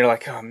say. You're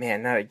like, oh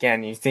man, not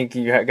again. You think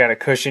you got a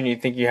cushion. You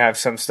think you have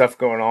some stuff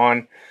going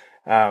on.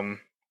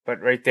 But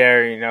right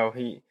there,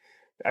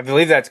 I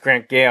believe that's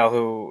Grant Gale,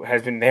 who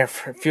has been there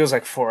for, it feels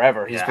like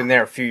forever. He's been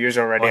there a few years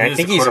already. Well, I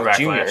think he's a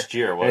junior. Last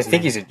year, I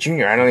think he's a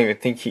junior. I don't even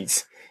think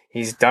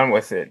he's done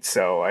with it.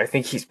 So I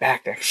think he's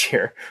back next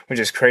year, which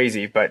is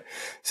crazy. But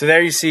so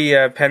there you see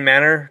Penn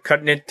Manor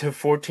cutting it to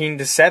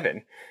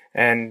 14-7.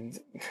 And,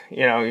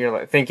 you're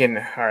like thinking,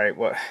 all right,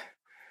 what,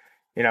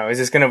 is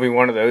this going to be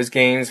one of those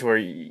games where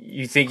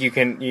you think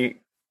you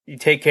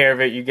take care of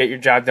it, you get your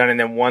job done, and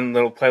then one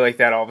little play like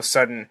that all of a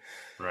sudden,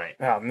 right?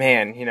 Oh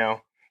man,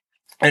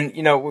 and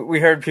we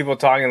heard people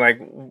talking like,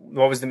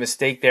 what was the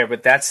mistake there?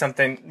 But that's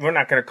something we're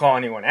not going to call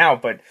anyone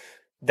out, but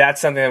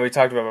that's something that we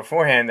talked about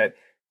beforehand that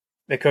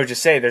the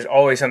coaches say there's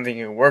always something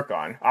you can work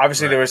on.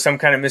 Obviously, There was some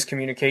kind of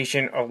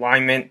miscommunication,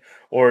 alignment,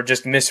 or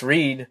just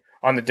misread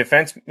on the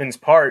defenseman's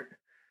part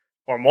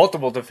or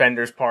multiple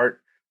defenders'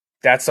 part.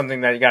 That's something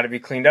that you got to be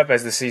cleaned up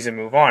as the season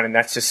move on, and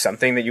that's just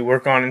something that you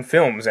work on in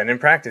films and in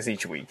practice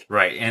each week.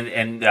 Right,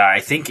 and I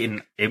think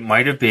it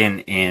might have been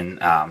in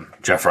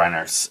Jeff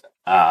Reiner's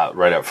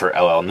write-up for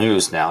LL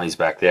News. Now he's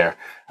back there.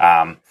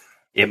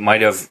 It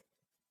might have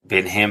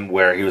been him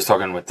where he was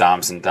talking with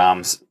Doms, and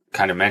Doms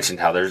kind of mentioned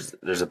how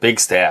there's a big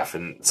staff,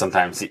 and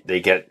sometimes they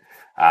kind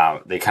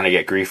of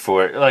get grief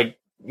for it, like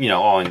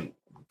all in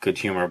good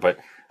humor, but.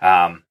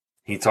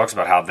 he talks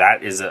about how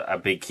that is a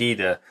big key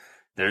to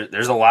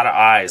there's a lot of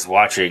eyes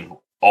watching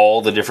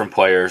all the different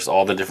players,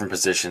 all the different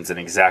positions, and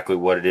exactly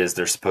what it is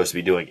they're supposed to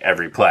be doing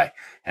every play.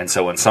 And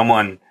so when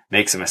someone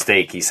makes a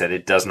mistake, he said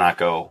it does not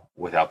go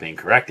without being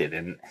corrected.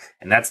 And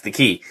that's the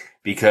key,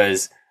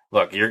 because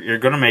look, you're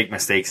going to make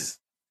mistakes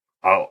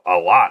a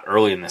lot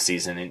early in the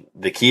season. And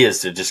the key is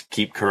to just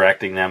keep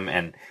correcting them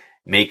and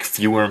make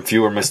fewer and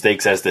fewer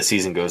mistakes as the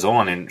season goes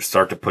on and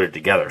start to put it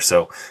together.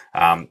 So,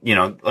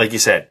 like you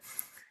said,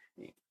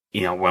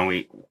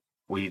 when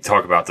we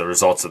talk about the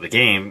results of the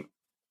game,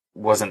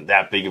 wasn't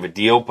that big of a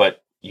deal,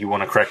 but you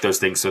want to correct those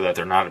things so that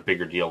they're not a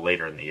bigger deal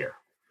later in the year.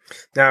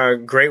 Now, a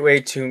great way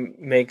to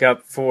make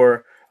up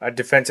for a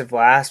defensive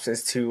lapse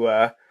is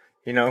to,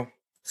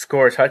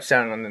 score a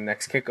touchdown on the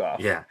next kickoff.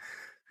 Yeah.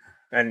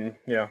 And,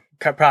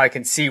 probably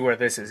can see where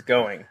this is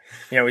going.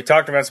 We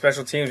talked about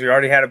special teams. We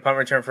already had a punt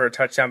return for a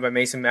touchdown by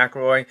Mason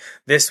McElroy.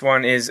 This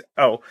one's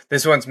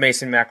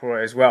Mason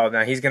McElroy as well.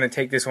 Now, he's going to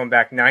take this one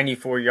back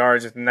 94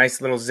 yards with a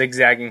nice little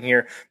zigzagging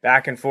here,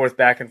 back and forth,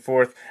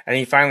 and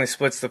he finally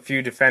splits the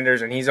few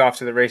defenders, and he's off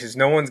to the races.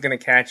 No one's going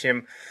to catch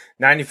him.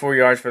 94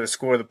 yards for the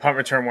score. The punt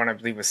return one, I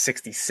believe, was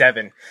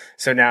 67.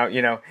 So now,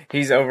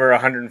 he's over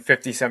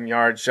 150-some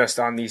yards just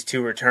on these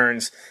two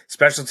returns.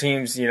 Special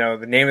teams,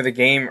 the name of the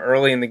game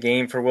early in the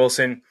game for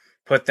Wilson,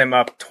 put them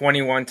up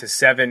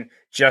 21-7,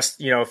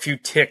 just, a few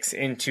ticks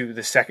into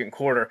the second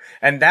quarter.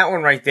 And that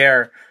one right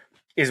there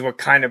is what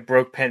kind of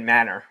broke Penn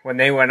Manor. When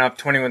they went up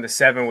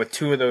 21-7 with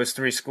two of those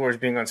three scores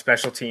being on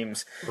special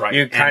teams, right.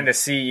 You kind of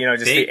see,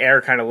 the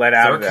air kind of let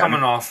out of them. They're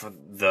coming off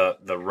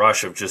the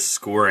rush of just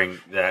scoring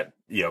that,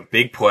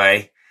 big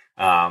play,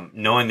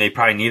 knowing they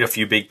probably need a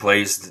few big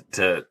plays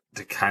to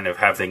kind of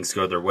have things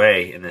go their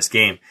way in this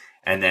game.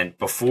 And then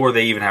before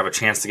they even have a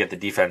chance to get the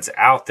defense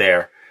out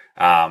there,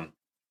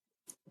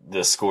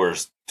 the score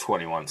is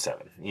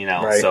 21-7,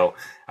 Right. So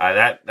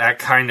that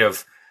kind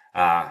of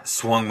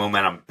swung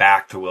momentum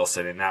back to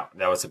Wilson, and that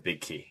was a big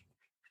key.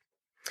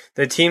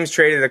 The teams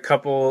traded a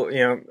couple,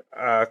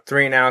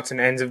 3-and-outs and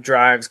ends of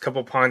drives,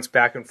 couple punts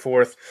back and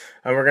forth.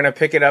 And we're going to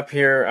pick it up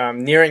here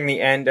nearing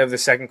the end of the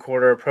second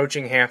quarter,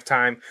 approaching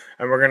halftime,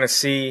 and we're going to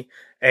see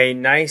a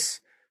nice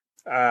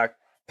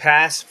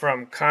pass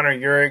from Connor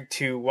Urig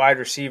to wide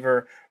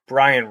receiver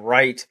Brian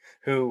Wright,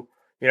 who,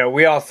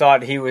 we all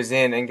thought he was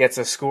in, and gets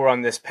a score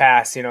on this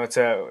pass. It's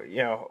a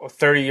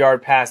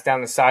 30-yard pass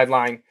down the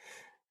sideline,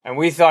 and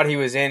we thought he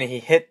was in. He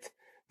hit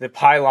the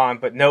pylon,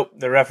 but nope,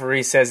 the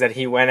referee says that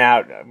he went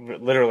out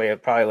literally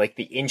probably like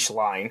the inch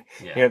line,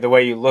 the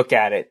way you look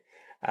at it.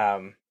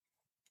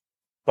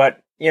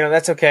 But,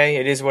 that's okay.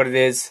 It is what it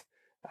is.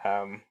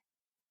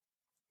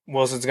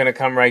 Wilson's going to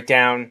come right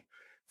down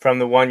from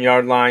the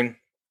 1-yard line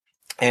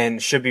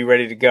and should be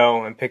ready to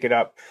go and pick it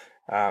up.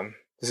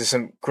 This is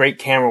some great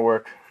camera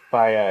work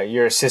by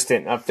your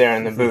assistant up there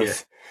in the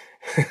booth.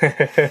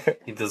 Yeah.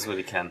 He does what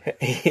he can.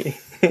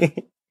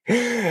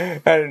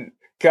 And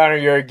Connor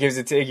Urig gives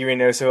it to Iggy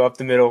Reynoso up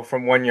the middle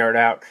from 1 yard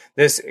out.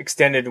 This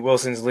extended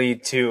Wilson's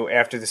lead to,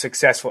 after the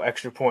successful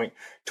extra point,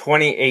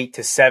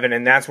 28-7,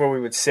 and that's where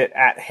we would sit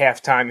at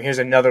halftime. Here's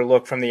another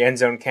look from the end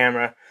zone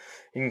camera.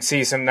 You can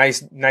see some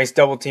nice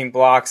double team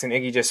blocks, and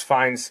Iggy just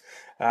flies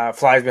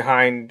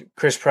behind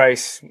Chris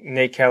Price,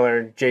 Nate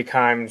Keller, Jake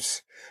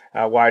Himes,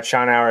 Wyatt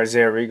Schonauer,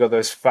 Isaiah Regal,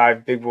 those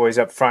 5 big boys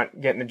up front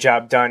getting the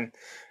job done.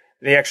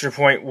 The extra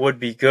point would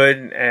be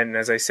good, and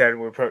as I said,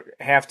 we're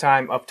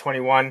halftime up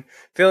 21.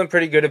 Feeling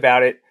pretty good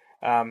about it.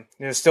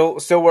 There's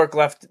still work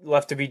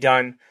left to be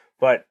done,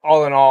 but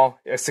all in all,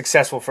 a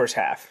successful first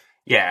half.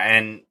 Yeah,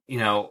 and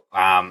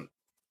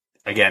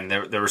again,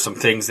 there were some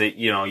things that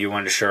you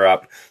wanted to shore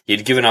up.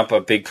 You'd given up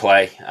a big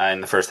play in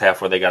the first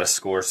half where they got a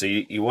score, so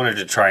you wanted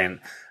to try and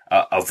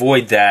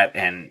avoid that,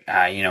 and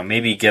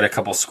maybe get a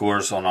couple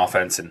scores on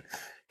offense and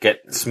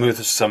get smooth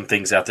some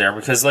things out there,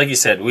 because like you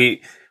said,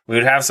 we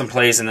would have some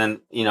plays, and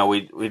then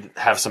we'd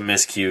have some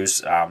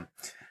miscues.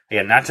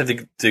 Again, not to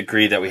the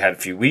degree that we had a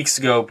few weeks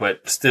ago,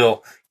 but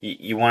still,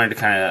 you wanted to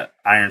kind of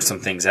iron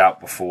some things out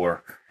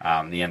before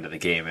the end of the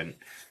game. And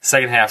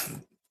second half,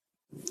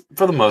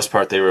 for the most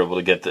part, they were able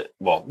to get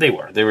they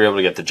were able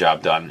to get the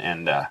job done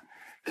and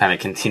kind of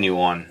continue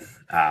on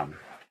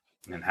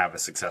and have a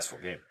successful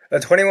game. A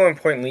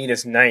 21-point lead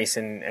is nice,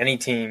 and any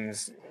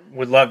teams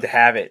would love to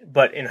have it.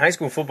 But in high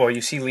school football,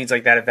 you see leads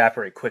like that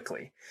evaporate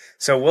quickly.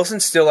 So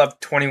Wilson's still up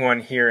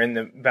 21 here in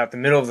about the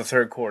middle of the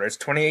third quarter. It's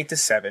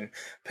 28-7.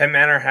 Penn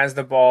Manor has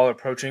the ball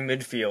approaching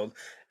midfield.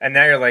 And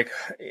now you're like,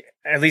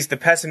 at least the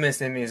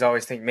pessimist in me is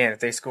always thinking, man, if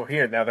they score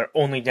here, now they're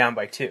only down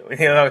by 2.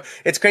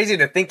 It's crazy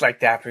to think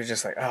like that, but you're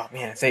just like, oh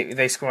man, if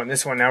they score on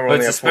this one, now we're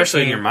only up 14.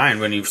 Especially in your mind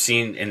when you've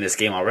seen in this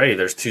game already,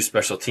 there's 2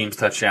 special teams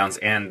touchdowns,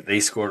 and they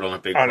scored on a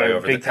big play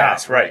over the top.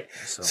 Pass, right.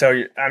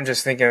 So I'm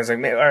just thinking, I was like,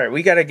 man, all right,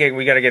 we got to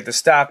get the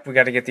stop, we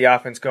got to get the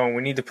offense going.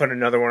 We need to put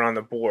another one on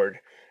the board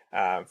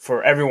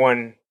for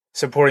everyone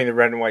supporting the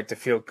red and white to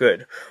feel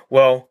good.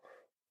 Well,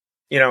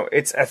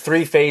 it's a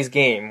 3-phase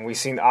game. We've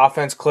seen the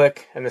offense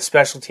click and the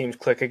special teams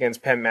click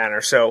against Penn Manor.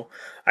 So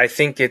I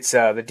think it's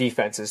the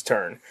defense's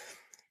turn.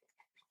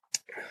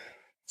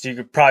 So you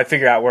could probably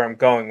figure out where I'm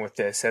going with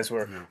this as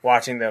we're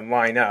watching them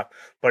line up.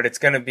 But it's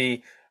going to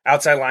be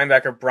outside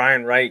linebacker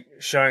Brian Wright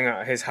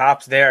showing his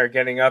hops there,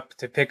 getting up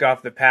to pick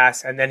off the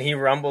pass, and then he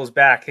rumbles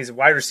back. His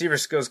wide receiver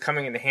skills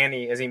coming in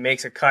handy as he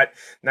makes a cut.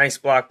 Nice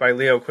block by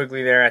Leo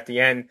Quigley there at the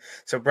end.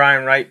 So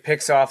Brian Wright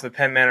picks off the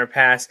Penn Manor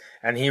pass,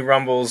 and he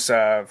rumbles,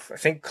 I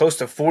think, close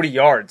to 40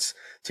 yards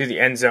to the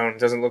end zone.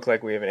 Doesn't look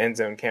like we have an end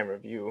zone camera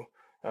view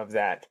of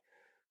that.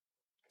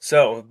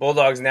 So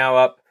Bulldogs now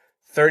up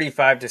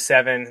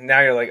 35-7.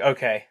 Now you're like,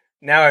 okay,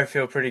 now I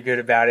feel pretty good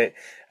about it.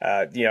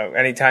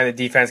 Anytime the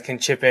defense can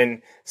chip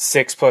in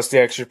 6 plus the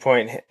extra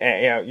point,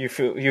 you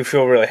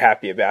feel really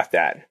happy about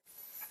that.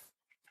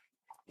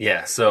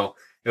 Yeah, so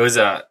it was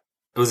a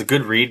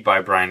good read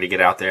by Brian to get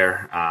out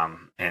there,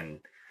 and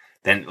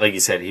then, like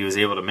you said, he was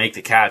able to make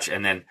the catch.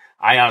 And then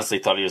I honestly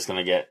thought he was going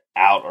to get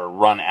out or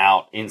run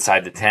out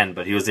inside the 10,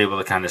 but he was able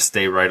to kind of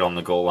stay right on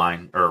the goal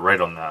line or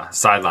right on the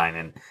sideline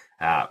and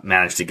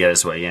managed to get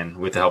his way in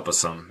with the help of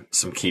some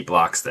key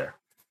blocks there.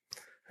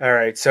 All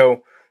right,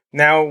 so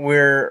now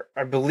we're,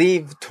 I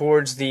believe,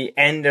 towards the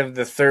end of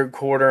the third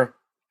quarter,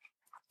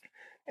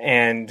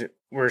 and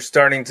we're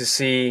starting to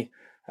see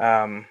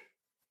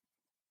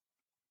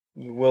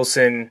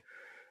Wilson.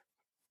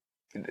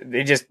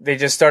 They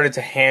just started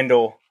to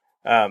handle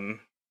Penn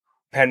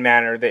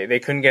Manor. They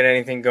couldn't get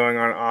anything going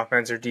on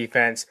offense or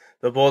defense.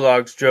 The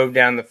Bulldogs drove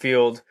down the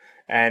field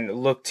and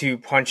looked to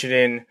punch it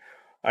in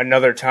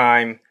another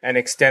time and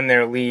extend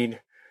their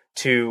lead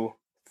to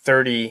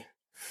 35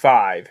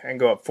 and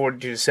go up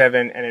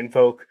 42-7 and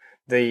invoke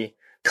the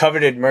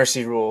coveted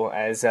mercy rule,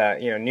 as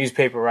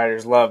newspaper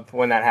writers love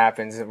when that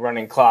happens. A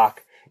running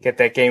clock, get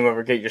that game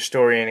over, get your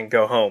story in, and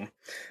go home.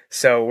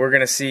 So we're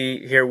gonna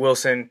see here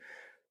Wilson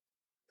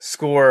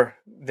score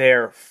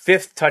their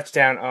 5th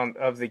touchdown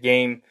of the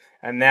game.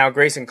 And now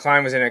Grayson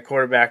Klein was in at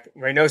quarterback.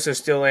 Reynoso's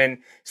still in.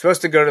 He's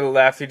supposed to go to the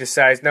left. He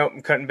decides, nope,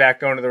 I'm cutting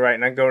back, going to the right,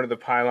 and I'm going to the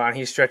pylon.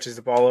 He stretches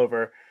the ball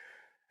over.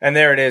 And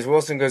there it is.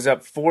 Wilson goes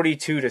up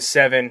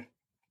 42-7.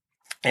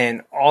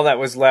 And all that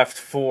was left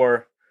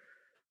for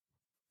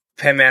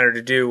Penn Manor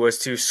to do was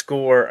to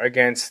score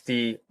against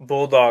the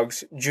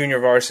Bulldogs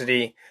junior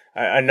varsity.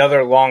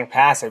 Another long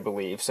pass, I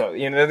believe. So,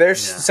 there's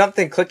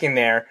something clicking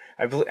there.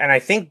 And I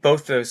think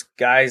both those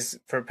guys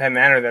for Penn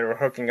Manor that were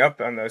hooking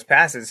up on those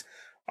passes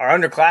are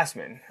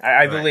underclassmen.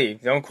 I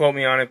believe. Don't quote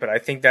me on it, but I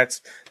think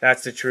that's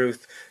the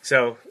truth.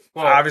 So,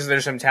 obviously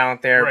there's some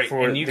talent there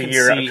for the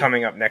year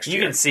coming up next year.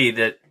 You can see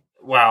that,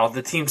 while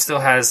the team still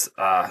has,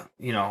 a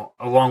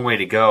long way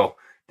to go,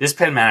 this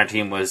Penn Manor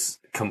team was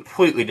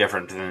completely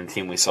different than the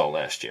team we saw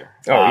last year.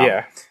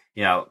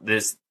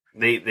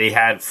 They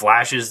had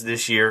flashes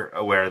this year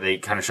where they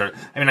kind of showed.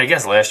 I mean, I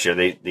guess last year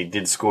they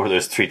did score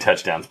those 3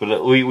 touchdowns,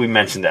 but we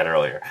mentioned that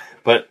earlier.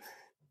 But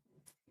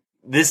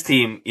this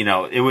team,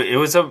 it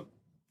was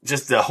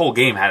just the whole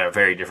game had a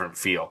very different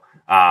feel.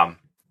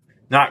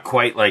 Not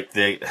quite like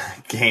the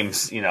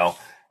games,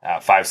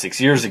 5-6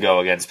 years ago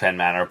against Penn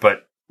Manor,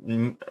 but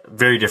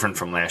very different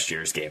from last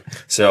year's game.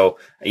 So,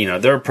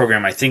 their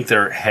program, I think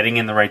they're heading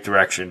in the right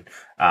direction.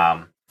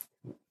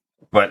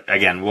 But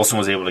again, Wilson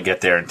was able to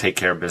get there and take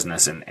care of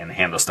business and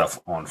handle stuff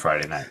on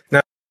Friday night.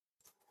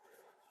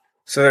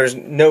 So there's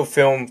no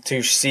film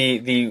to see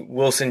the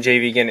Wilson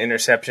JV get an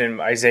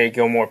interception. Isaiah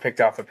Gilmore picked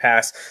off a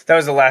pass. That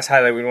was the last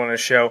highlight we wanted to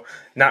show.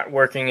 Not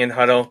working in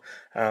huddle.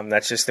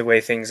 That's just the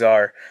way things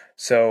are.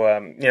 So,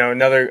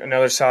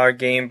 another solid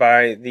game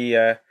by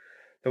the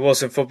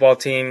Wilson football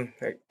team.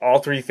 All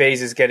 3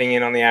 phases getting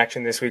in on the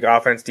action this week.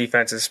 Offense,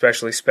 defense,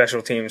 especially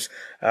special teams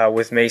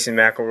with Mason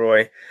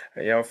McElroy.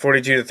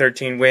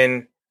 42-13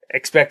 win.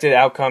 Expected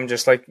outcome,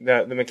 just like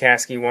the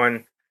McCaskey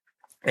one.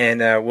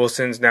 And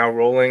Wilson's now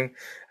rolling.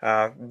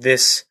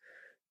 This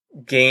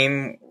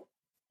game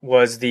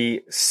was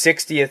the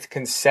 60th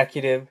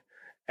consecutive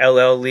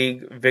LL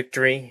League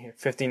victory.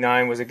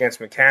 59 was against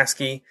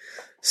McCaskey,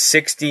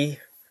 60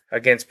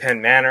 against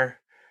Penn Manor.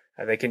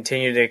 They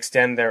continue to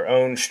extend their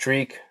own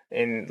streak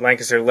in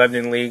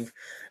Lancaster-Lebanon League,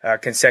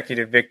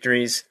 consecutive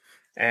victories,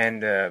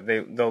 and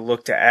they'll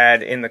look to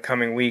add in the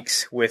coming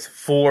weeks with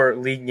 4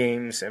 league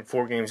games and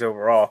 4 games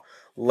overall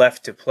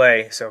left to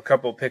play. So a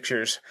couple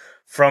pictures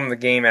from the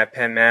game at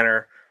Penn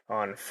Manor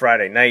on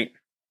Friday night.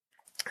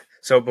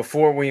 So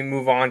before we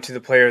move on to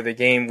the player of the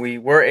game, we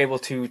were able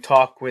to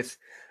talk with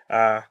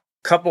a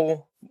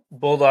couple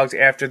Bulldogs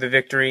after the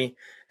victory,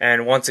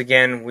 and once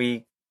again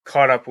we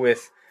caught up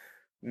with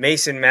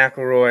Mason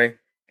McElroy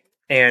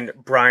and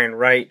Brian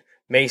Wright.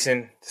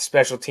 Mason,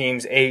 special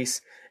teams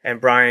ace, and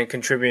Brian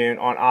contributing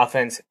on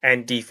offense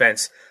and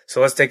defense.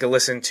 So let's take a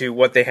listen to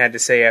what they had to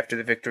say after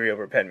the victory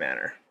over Penn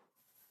Manor.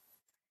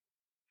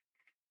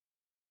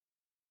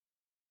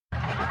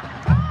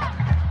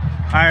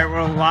 All right,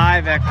 we're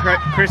live at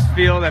Chris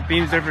Field at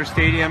Beams River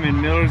Stadium in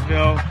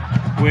Millersville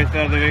with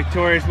the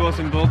victorious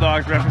Wilson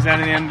Bulldogs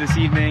representing them this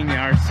evening,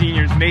 our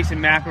seniors Mason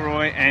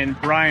McElroy and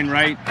Brian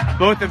Wright,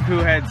 both of who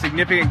had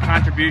significant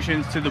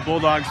contributions to the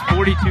Bulldogs'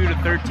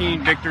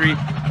 42-13 victory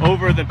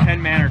over the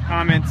Penn Manor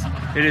Comets.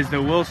 It is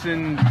the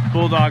Wilson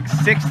Bulldogs'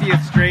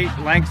 60th straight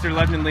Lancaster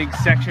Lebanon League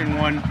Section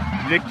 1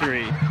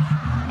 victory.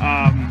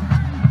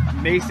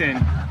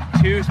 Mason,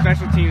 2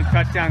 special teams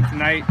touchdowns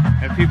tonight.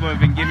 People have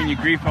been giving you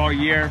grief all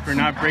year for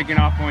not breaking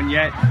off one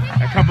yet.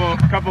 A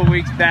couple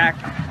weeks back,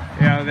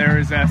 there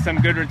was some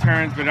good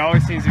returns, but it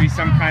always seems to be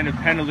some kind of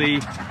penalty,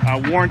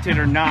 warranted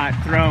or not,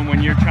 thrown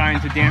when you're trying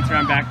to dance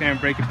around back there and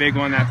break a big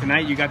one. Now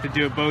tonight you got to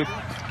do it both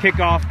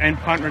kickoff and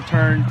punt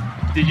return.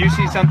 Did you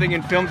see something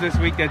in films this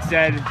week that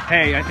said,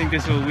 hey, I think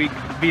this will be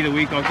the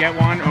week I'll get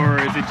one, or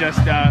is it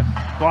just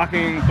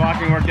blocking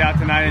worked out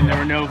tonight and there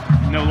were no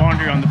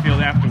laundry on the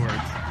field afterwards?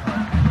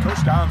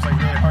 Coach Dom's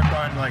really harped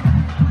on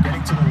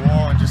getting to the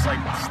wall and just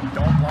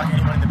don't block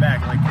anyone in the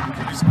back. We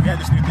had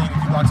this new thing: if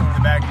you block someone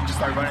in the back, you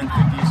just start running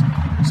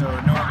 50s. So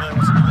no one really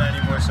wants to do that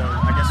anymore. So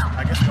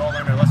I guess we all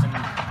learned our lesson.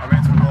 I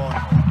ran to the wall,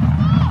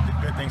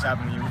 and good things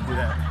happen when you do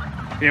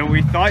that.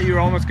 We thought you were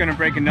almost going to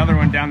break another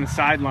one down the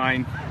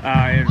sideline.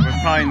 It was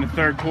probably in the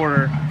third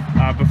quarter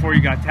before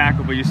you got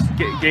tackled, but you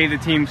gave the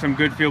team some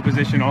good field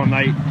position all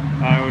night.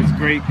 It was a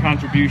great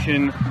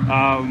contribution.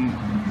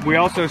 We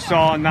also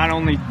saw not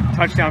only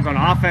touchdowns on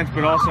offense,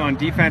 but also on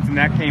defense, and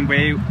that came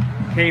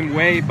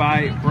way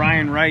by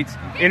Brian Wright's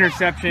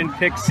interception,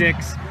 pick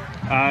 6.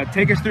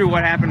 Take us through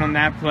what happened on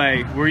that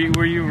play. Were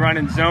you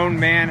running zone,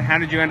 man? How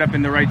did you end up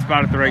in the right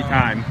spot at the right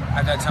time?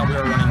 At that time, we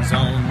were running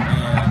zone,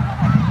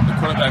 and the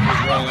quarterback was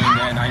rolling,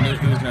 and I knew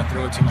he was going to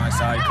throw it to my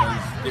side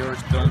because they were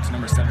throwing to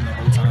number 7 the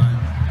whole time.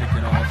 Picked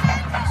it off.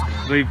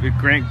 I believe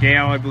Grant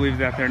Gale, I believe,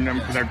 is out there,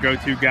 their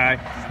go-to guy.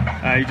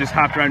 He just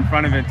hopped right in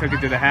front of it and took it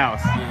to the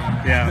house.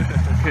 Yeah.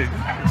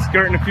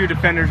 Skirting a few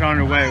defenders on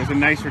their way. It was a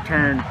nice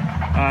return.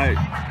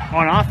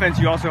 On offense,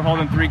 you also held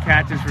them 3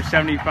 catches for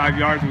 75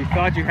 yards. We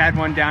thought you had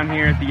one down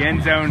here at the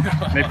end zone.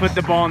 They put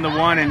the ball in the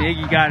 1, and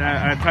Iggy got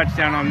a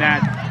touchdown on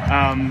that.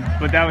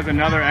 But that was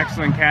another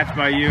excellent catch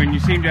by you, and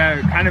you seem to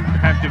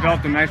have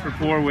developed a nice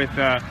rapport with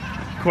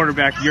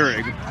quarterback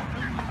Urig.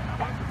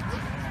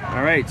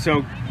 All right,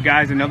 so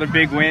guys, another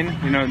big win.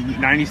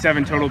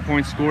 97 total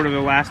points scored over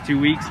the last 2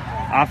 weeks.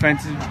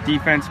 Offensive,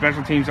 defense,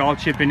 special teams all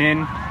chipping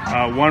in.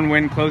 1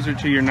 win closer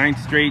to your 9th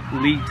straight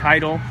league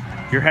title.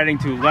 You're heading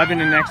to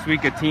Lebanon next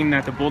week, a team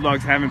that the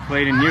Bulldogs haven't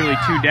played in nearly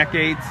 2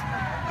 decades.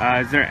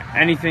 Is there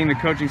anything the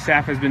coaching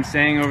staff has been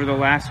saying over the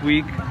last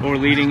week or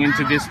leading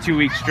into this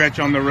 2-week stretch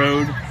on the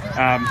road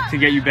to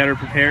get you better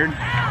prepared?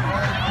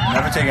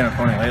 Never taken an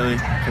opponent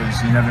lately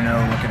because you never know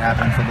what can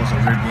happen. Football's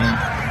a weird game.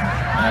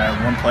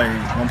 One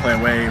play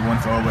away, one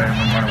throw away,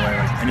 one run away.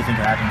 Anything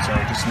can happen, so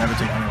just never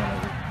take anyone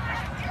lately.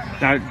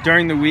 Now,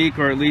 during the week,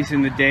 or at least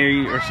in the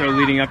day or so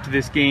leading up to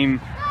this game,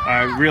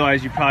 I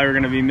realized you probably were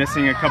going to be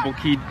missing a couple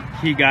key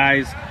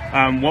guys.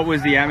 What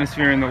was the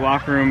atmosphere in the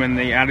locker room and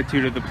the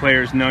attitude of the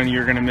players knowing you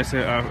were going to miss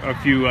a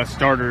few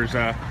starters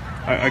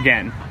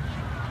again?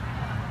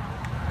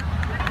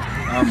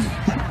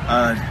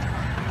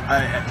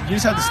 You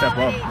just have to step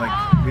up.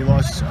 We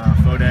lost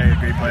Fode, a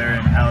great player,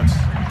 and Alex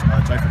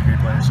Twyford, a great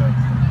player. So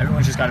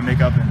everyone's just got to make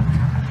up and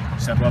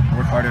step up,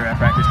 work harder at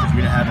practice because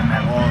we didn't have him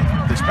at all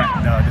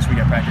this week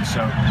at practice.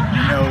 So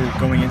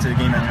going into the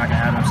game that you're not going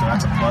to have him, so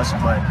that's a plus.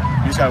 But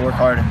you just got to work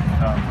hard and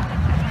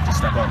just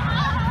step up.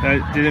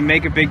 Did it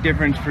make a big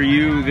difference for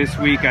you this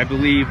week? I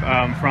believe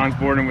Franz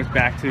Borden was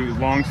back to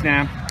long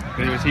snap.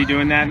 Was he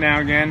doing that now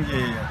again?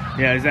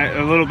 Yeah. Is that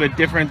a little bit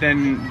different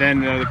than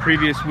the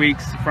previous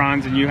weeks,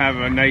 Franz, and you have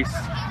a nice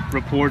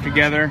rapport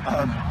together?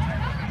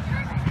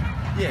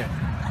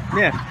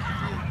 Yeah.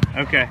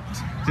 Okay.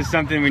 Just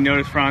something we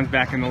noticed Franz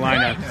back in the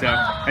lineup. So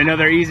I know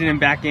they're easing him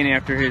back in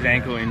after his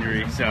ankle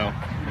injury. So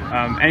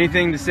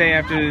anything to say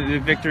after the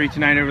victory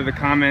tonight over the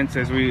Comets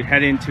as we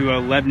head into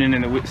Lebanon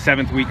in the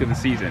 7th week of the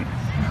season?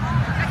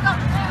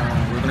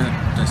 We're going to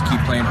just keep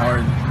playing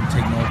hard and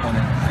take no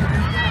opponent.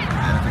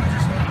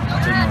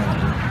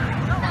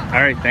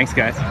 All right, thanks,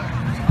 guys.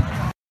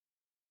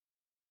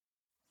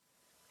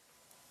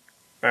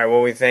 All right,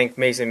 well, we thank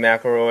Mason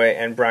McElroy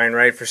and Brian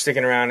Wright for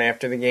sticking around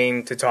after the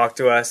game to talk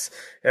to us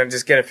and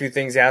just get a few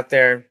things out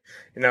there.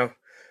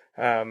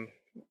 I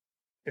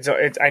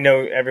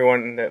know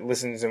everyone that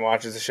listens and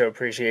watches the show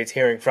appreciates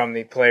hearing from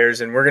the players,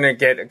 and we're going to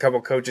get a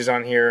couple coaches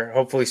on here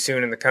hopefully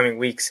soon in the coming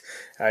weeks.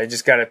 You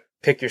just got to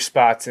pick your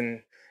spots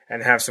and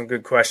have some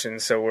good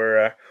questions. So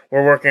we're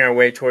working our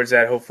way towards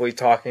that, hopefully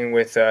talking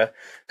with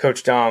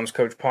Coach Doms,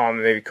 Coach Palm,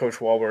 and maybe Coach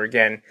Wahlberg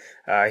again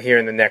here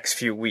in the next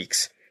few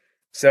weeks.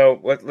 So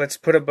let's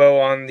put a bow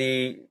on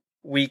the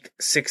Week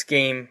 6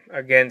 game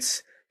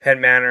against Penn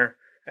Manor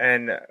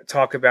and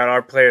talk about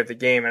our player of the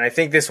game. And I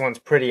think this one's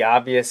pretty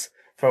obvious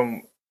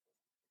from,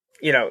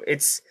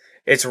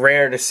 it's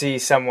rare to see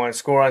someone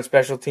score on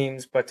special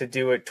teams, but to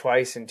do it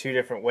twice in 2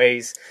 different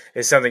ways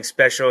is something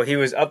special. He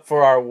was up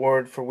for our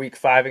award for Week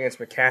 5 against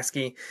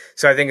McCaskey,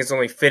 so I think it's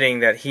only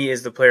fitting that he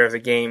is the player of the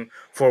game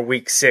for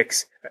Week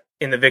 6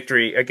 in the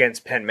victory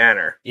against Penn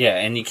Manor. Yeah,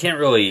 and you can't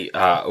really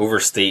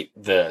overstate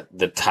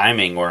the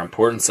timing or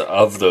importance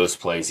of those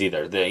plays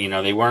either.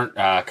 They weren't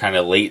kind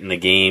of late in the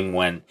game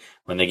when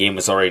the game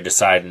was already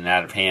decided and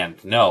out of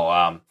hand.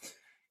 No,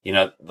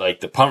 like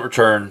the punt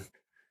return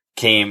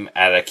came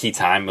at a key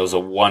time. It was a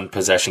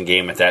 1-possession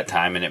game at that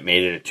time, and it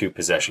made it a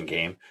 2-possession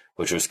game,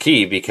 which was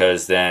key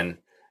because then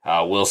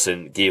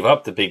Wilson gave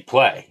up the big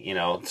play,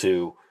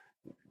 to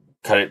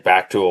cut it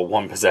back to a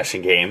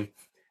 1-possession game,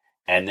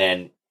 and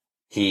then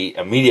he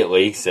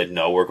immediately said,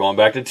 no, we're going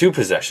back to 2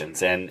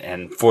 possessions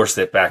and forced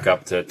it back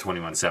up to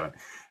 21-7.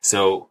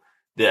 So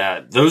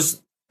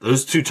those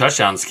 2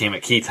 touchdowns came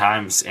at key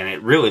times, and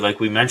it really, like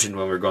we mentioned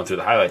when we were going through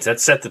the highlights, that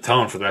set the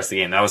tone for the rest of the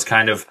game. That was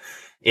kind of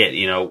it.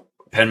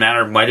 Penn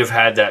Manor might have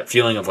had that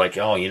feeling of like,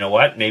 oh, you know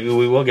what? Maybe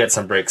we will get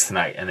some breaks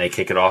tonight. And they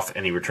kick it off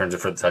and he returns it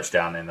for the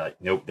touchdown and like,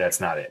 nope, that's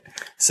not it.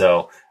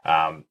 So,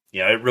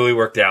 it really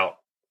worked out.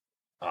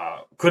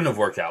 Couldn't have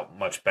worked out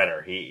much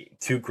better.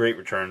 2 great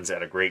returns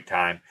at a great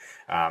time.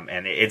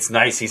 And it's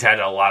nice. He's had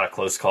a lot of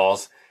close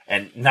calls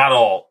and not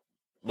all,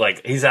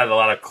 like he's had a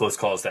lot of close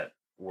calls that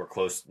were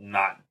close,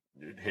 not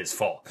his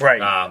fault.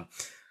 Right.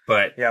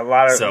 But yeah, a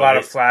lot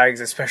of flags,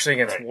 especially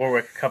against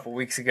Warwick a couple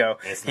weeks ago.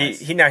 Nice.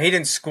 He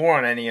didn't score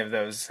on any of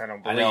those, I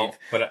don't believe. I know,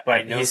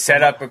 but he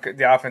set up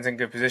the offense in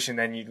good position.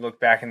 Then you'd look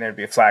back and there'd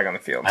be a flag on the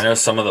field. I know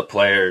some of the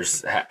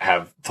players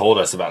have told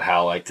us about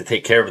how, like, to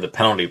take care of the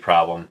penalty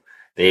problem,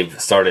 they've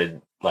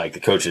started, like,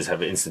 the coaches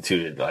have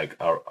instituted like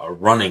a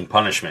running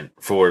punishment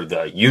for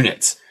the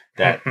units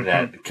that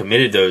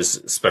committed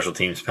those special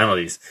teams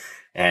penalties,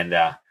 and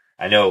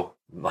I know.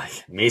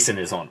 Like Mason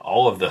is on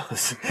all of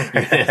those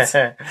units.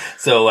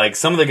 So like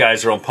some of the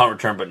guys are on punt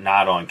return, but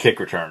not on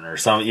kick return or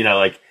some,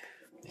 like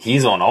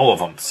he's on all of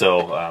them.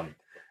 So,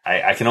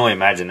 I can only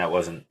imagine that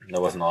wasn't a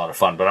lot of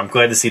fun, but I'm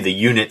glad to see the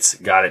units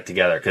got it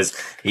together because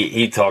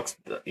he talks,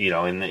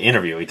 in the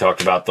interview, he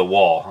talked about the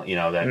wall,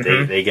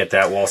 that they get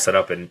that wall set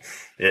up and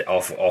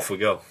off we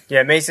go.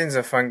 Yeah. Mason's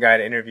a fun guy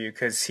to interview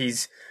because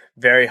he's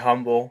very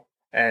humble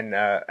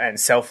and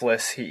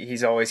selfless.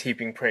 He's always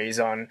heaping praise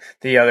on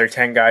the other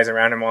 10 guys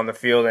around him on the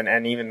field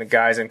and even the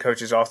guys and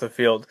coaches off the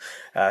field.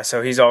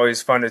 So he's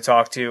always fun to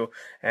talk to.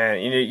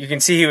 And you can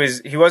see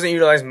he wasn't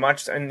utilized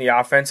much in the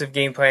offensive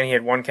game plan. He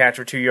had 1 catch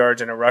for 2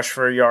 yards and a rush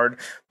for 1 yard,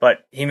 but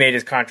he made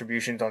his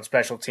contributions on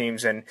special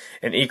teams and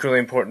an equally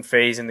important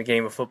phase in the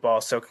game of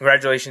football. So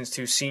congratulations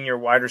to senior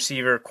wide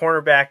receiver,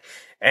 cornerback,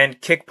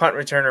 and kick punt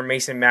returner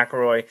Mason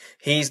McElroy.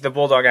 He's the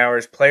Bulldog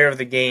Hours player of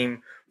the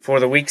game for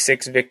the Week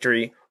 6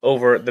 victory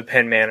over the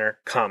Penn Manor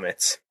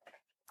Comets.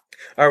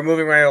 All right,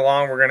 moving right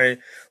along, we're going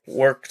to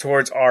work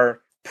towards our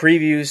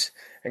previews.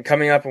 And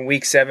coming up in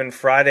Week 7,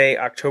 Friday,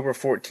 October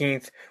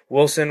 14th,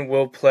 Wilson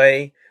will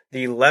play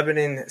the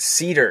Lebanon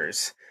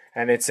Cedars.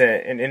 And it's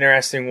an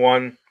interesting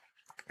one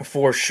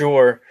for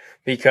sure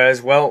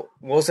because, well,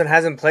 Wilson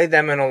hasn't played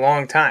them in a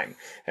long time.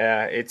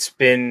 It's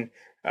been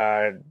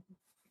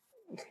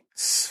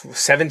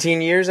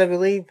 17 years, I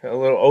believe, a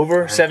little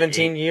over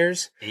 17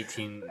 years.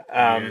 18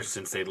 years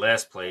since they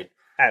last played.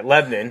 At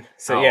Lebanon.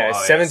 So,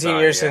 17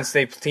 years since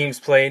the teams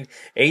played,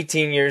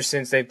 18 years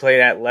since they played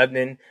at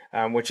Lebanon,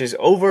 which is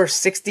over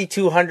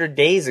 6,200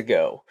 days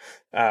ago.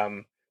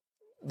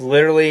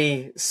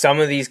 Literally, some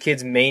of these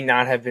kids may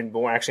not have been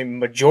born. Actually,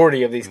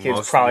 majority of these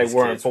kids probably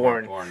weren't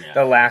born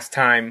the last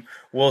time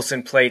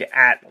Wilson played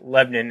at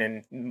Lebanon,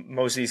 and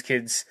most of these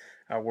kids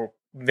were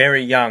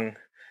very young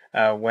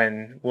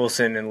when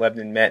Wilson and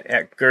Lebanon met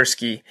at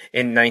Gursky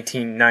in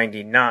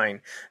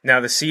 1999. Now,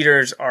 the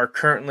Cedars are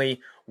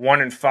currently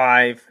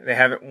 1-5. They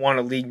haven't won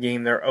a league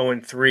game. They're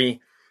 0-3.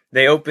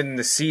 They opened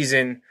the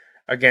season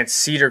against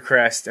Cedar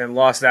Crest and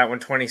lost that one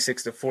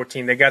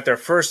 26-14. They got their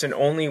first and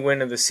only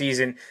win of the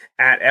season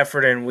at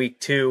Ephrata in Week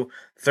 2,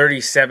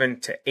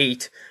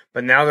 37-8.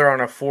 But now they're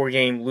on a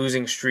 4-game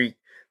losing streak.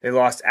 They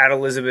lost at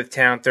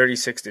Elizabethtown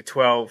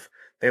 36-12.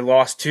 They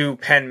lost to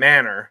Penn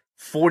Manor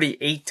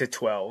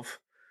 48-12.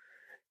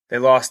 They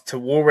lost to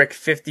Warwick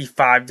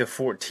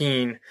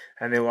 55-14,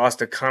 and they lost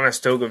to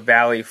Conestoga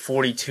Valley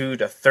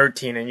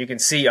 42-13. And you can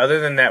see,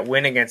 other than that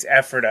win against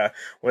Ephrata,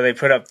 where they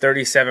put up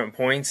 37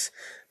 points,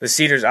 the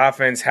Cedars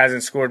offense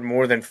hasn't scored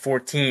more than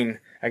 14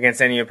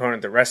 against any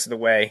opponent the rest of the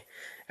way.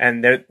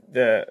 And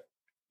the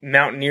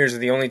Mountaineers are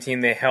the only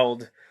team they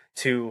held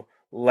to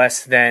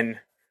less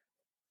than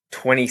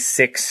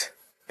 26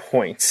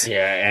 points.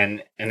 Yeah,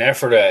 and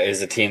Ephrata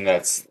is a team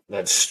that's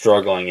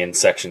struggling in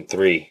Section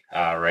 3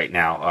 right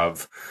now.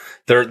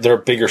 They're a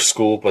bigger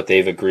school, but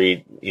they've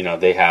agreed.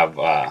 They have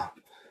a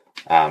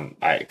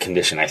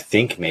condition, I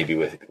think maybe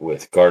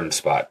with Garden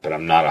Spot, but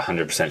I'm not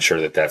 100%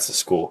 sure that that's the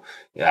school.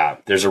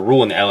 There's a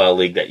rule in the LL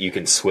League that you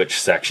can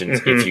switch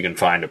sections if you can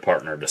find a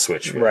partner to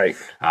switch with. Right.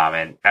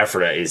 And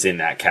Ephrata is in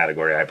that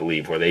category, I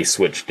believe, where they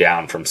switch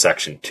down from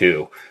Section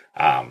 2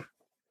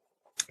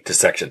 to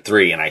Section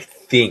 3, and I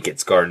think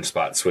it's Garden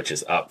Spot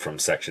switches up from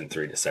Section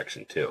 3 to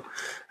Section 2.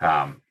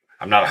 I'm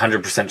not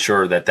 100%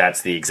 sure that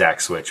that's the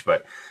exact switch,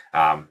 but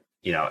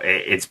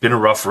it's been a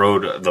rough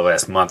road the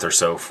last month or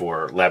so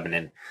for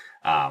Lebanon.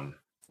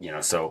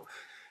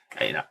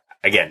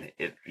 again,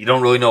 you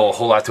don't really know a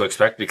whole lot to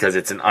expect because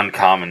it's an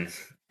uncommon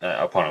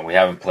opponent. We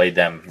haven't played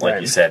them,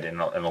 like you said, in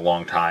a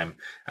long time.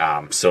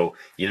 So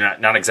you're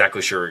not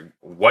exactly sure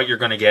what you're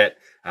going to get.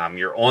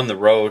 You're on the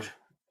road.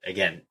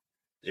 Again,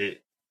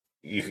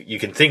 you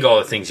can think all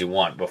the things you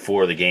want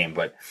before the game,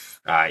 but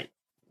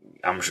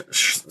I'm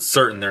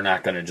certain they're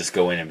not going to just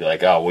go in and be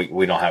like, oh,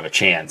 we don't have a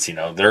chance.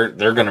 They're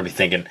going to be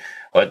thinking,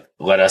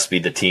 let us be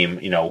the team.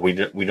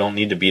 We don't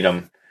need to beat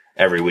them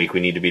every week. We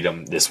need to beat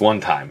them this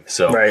one time.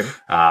 So,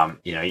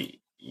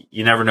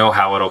 you never know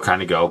how it'll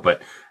kind of go,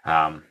 but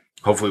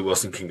hopefully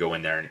Wilson can go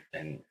in there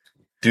and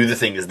do the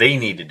things they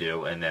need to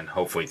do, and then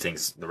hopefully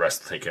the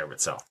rest will take care of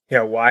itself.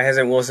 Yeah, why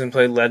hasn't Wilson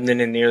played Lebanon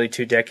in nearly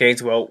 2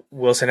 decades? Well,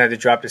 Wilson had to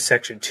drop to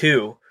Section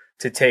 2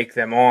 to take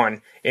them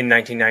on in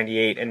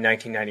 1998 and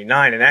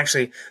 1999. And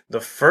actually,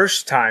 the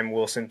first time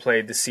Wilson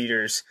played the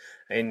Cedars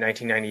in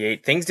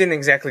 1998, things didn't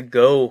exactly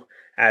go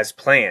as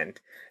planned,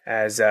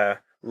 as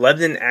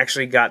Lebanon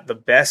actually got the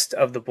best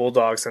of the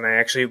Bulldogs, and I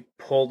actually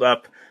pulled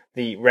up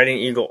the Reading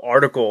Eagle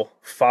article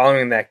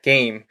following that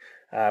game.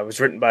 It was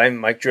written by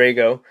Mike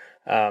Drago.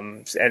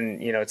 And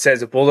it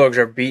says the Bulldogs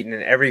are beaten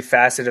in every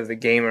facet of the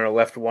game and are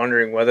left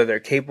wondering whether they're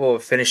capable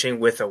of finishing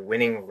with a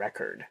winning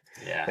record.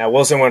 Yeah. Now,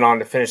 Wilson went on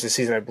to finish the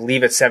season, I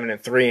believe, at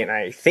 7-3, and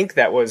I think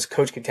that was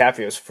Coach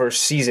Catafio's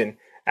first season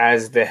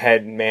as the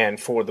head man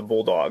for the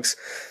Bulldogs.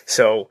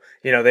 So,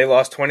 they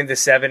lost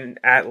 20-7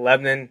 at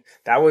Lebanon.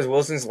 That was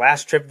Wilson's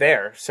last trip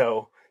there.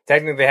 So,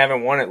 technically, they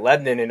haven't won at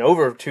Lebanon in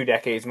over 2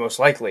 decades, most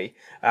likely.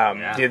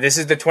 This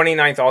is the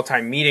 29th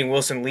all-time meeting.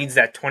 Wilson leads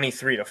that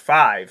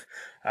 23-5.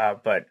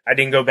 But I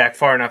didn't go back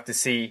far enough to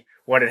see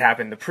what had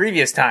happened the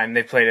previous time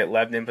they played at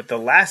Lebanon. But the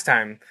last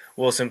time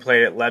Wilson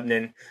played at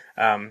Lebanon,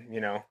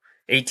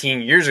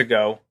 18 years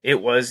ago, it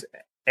was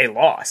a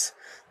loss.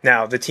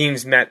 Now, the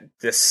teams met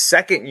the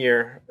second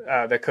year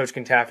that Coach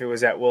Catafio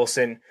was at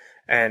Wilson,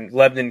 and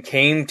Lebanon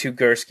came to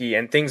Gursky,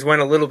 and things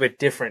went a little bit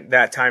different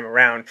that time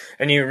around.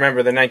 And you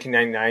remember the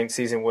 1999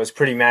 season was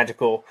pretty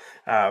magical.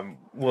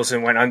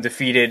 Wilson went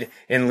undefeated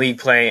in league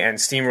play and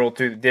steamrolled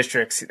through the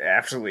districts,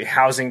 absolutely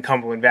housing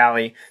Cumberland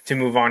Valley to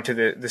move on to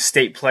the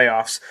state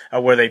playoffs,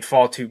 where they'd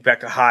fall to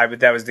Becca High.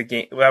 But that was the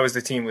game. That was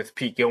the team with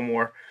Pete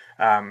Gilmore.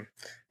 They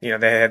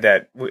had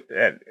that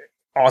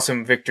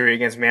awesome victory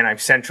against Manheim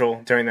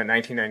Central during the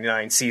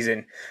 1999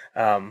 season.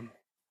 Matt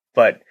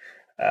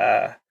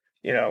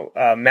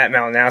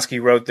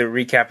Malinowski wrote the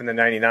recap in the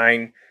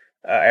 99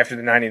 after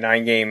the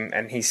 99 game,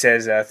 and he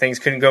says things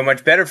couldn't go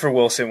much better for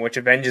Wilson, which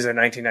avenges a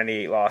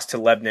 1998 loss to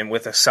Lebanon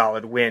with a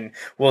solid win.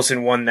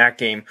 Wilson won that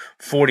game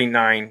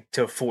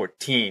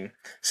 49-14.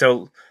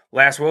 So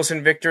last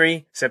Wilson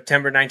victory,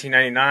 September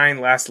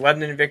 1999. Last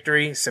Lebanon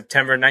victory,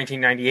 September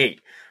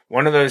 1998.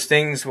 One of those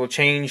things will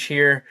change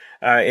here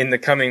in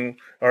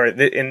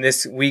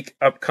this week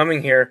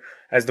upcoming here,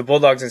 as the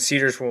Bulldogs and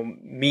Cedars will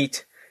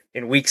meet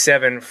in Week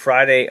 7,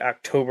 Friday,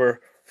 October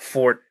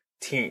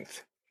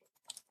 14th.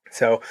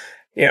 So,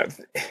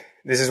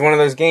 this is one of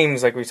those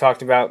games, like we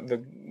talked about,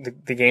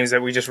 the games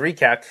that we just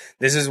recapped.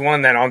 This is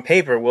one that, on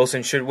paper,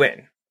 Wilson should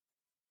win.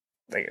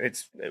 Like,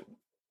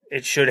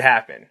 it should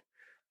happen.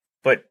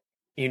 But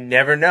you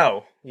never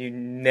know. You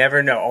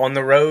never know. On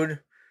the road,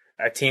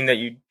 a team that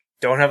you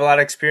don't have a lot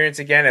of experience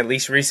again, at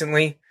least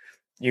recently,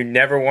 you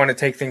never want to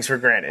take things for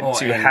granted.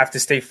 So you have to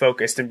stay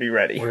focused and be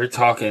ready. We're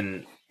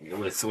talking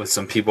with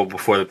some people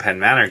before the Penn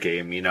Manor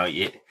game.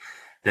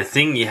 The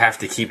thing you have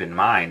to keep in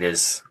mind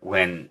is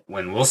when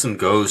Wilson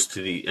goes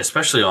to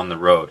especially on the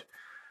road,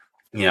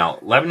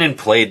 Lebanon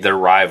played their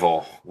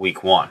rival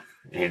week 1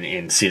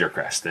 in Cedar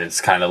Crest. It's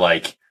kind of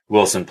like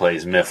Wilson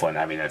plays Mifflin.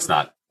 I mean, it's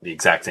not the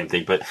exact same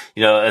thing, but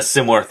a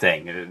similar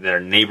thing. They're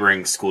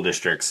neighboring school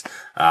districts.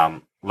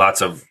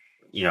 Lots of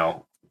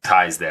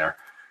ties there.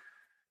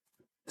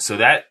 So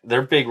that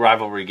their big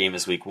rivalry game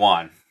is week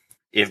 1.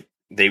 If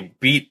they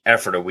beat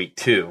Ephrata week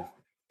 2,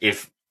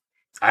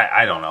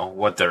 I don't know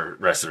what the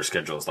rest of their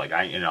schedule is like.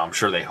 I'm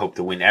sure they hope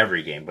to win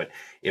every game, but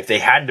if they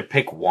had to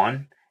pick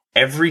one,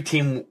 every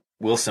team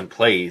Wilson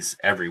plays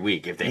every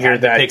week, if they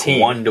had to pick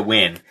one to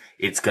win,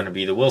 it's going to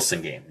be the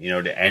Wilson game,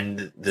 to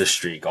end the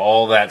streak,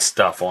 all that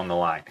stuff on the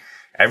line.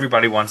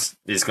 Everybody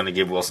is going to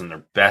give Wilson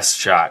their best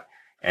shot.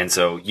 And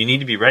so you need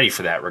to be ready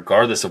for that,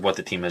 regardless of what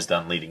the team has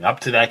done leading up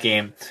to that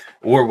game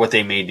or what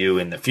they may do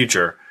in the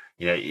future.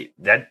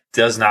 That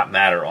does not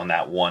matter on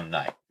that one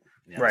night.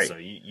 Right. So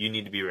you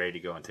need to be ready to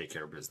go and take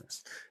care of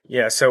business.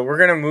 Yeah, so we're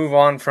going to move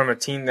on from a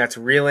team that's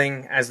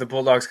reeling as the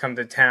Bulldogs come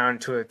to town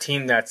to a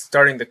team that's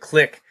starting to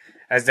click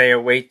as they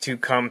await to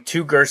come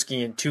to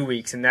Gursky in 2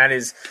 weeks, and that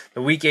is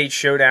the Week 8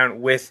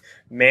 showdown with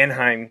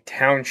Manheim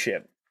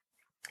Township.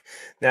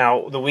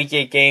 Now, the Week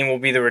 8 game will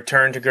be the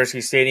return to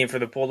Gursky Stadium for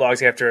the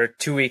Bulldogs after a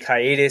 2-week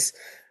hiatus.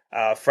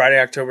 Friday,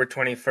 October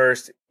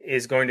 21st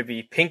is going to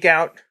be Pink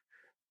Out,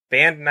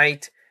 Band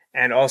Night,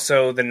 and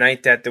also the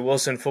night that the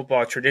Wilson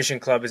Football Tradition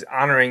Club is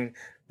honoring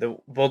the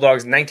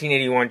Bulldogs'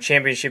 1981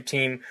 championship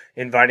team,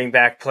 inviting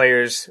back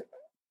players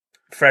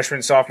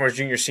freshmen, sophomores,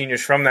 juniors,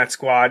 seniors from that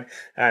squad,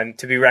 and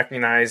to be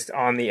recognized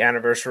on the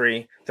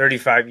anniversary,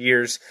 35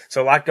 years.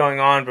 So a lot going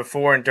on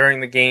before and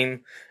during the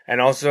game,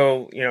 and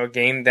also, a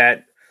game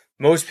that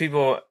most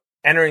people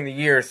entering the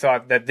year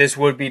thought that this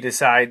would be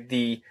decide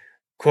the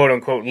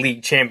quote-unquote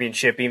league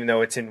championship, even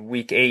though it's in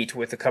week 8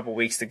 with a couple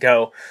weeks to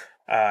go.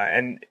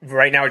 And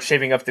right now it's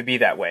shaping up to be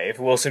that way. If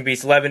Wilson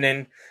beats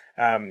Lebanon,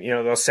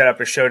 they'll set up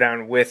a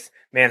showdown with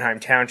Manheim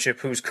Township,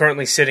 who's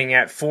currently sitting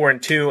at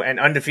 4-2 and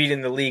undefeated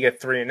in the league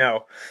at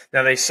 3-0.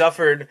 Now, they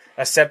suffered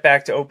a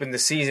setback to open the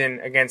season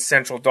against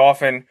Central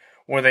Dauphin,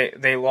 where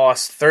they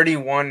lost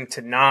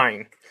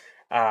 31-9.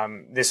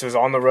 This was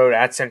on the road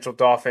at Central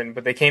Dauphin,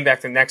 but they came back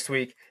the next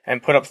week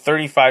and put up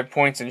 35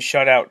 points and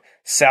shut out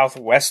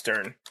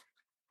Southwestern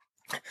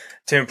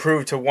to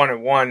improve to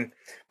 1-1.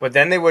 But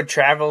then they would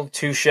travel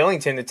to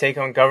Shillington to take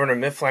on Governor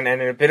Mifflin,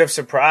 and in a bit of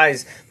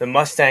surprise, the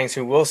Mustangs,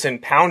 who Wilson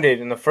pounded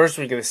in the first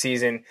week of the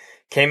season,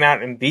 came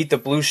out and beat the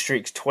Blue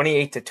Streaks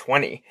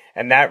 28-20,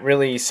 and that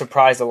really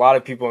surprised a lot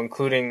of people,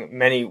 including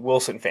many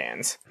Wilson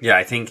fans. Yeah,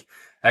 I think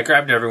that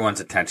grabbed everyone's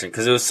attention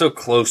because it was so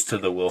close to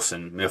the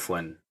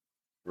Wilson-Mifflin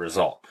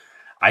result.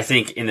 I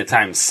think in the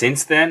time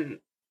since then,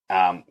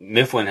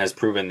 Mifflin has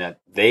proven that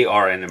they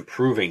are an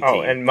improving team.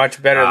 Oh, and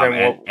much better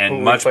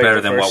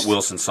than what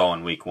Wilson saw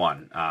in week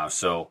 1.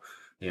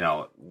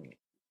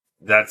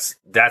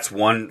 That's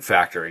one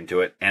factor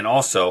into it. And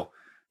also,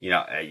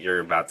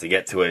 you're about to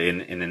get to it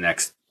in the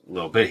next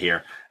little bit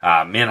here.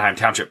 Manheim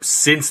Township,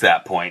 since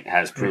that point,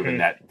 has proven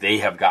that they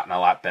have gotten a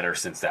lot better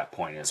since that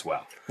point as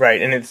well.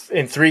 Right, and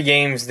in 3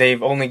 games,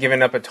 they've only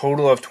given up a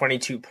total of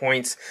 22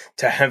 points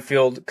to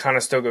Hempfield,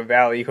 Conestoga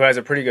Valley, who has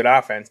a pretty good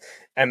offense,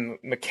 and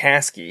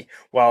McCaskey,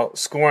 while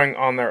scoring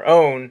on their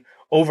own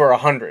over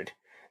 100.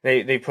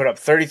 They put up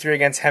 33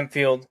 against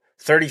Hempfield,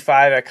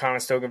 35 at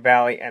Conestoga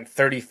Valley, and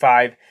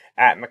 35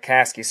 at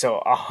McCaskey.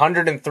 So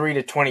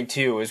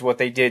 103-22 is what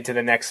they did to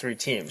the next 3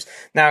 teams.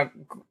 Now,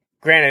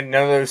 granted,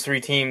 none of those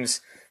 3 teams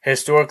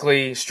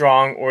historically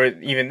strong, or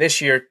even this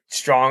year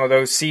strong,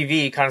 although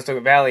CV,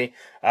 Conestoga Valley,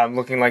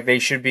 looking like they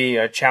should be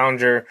a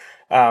challenger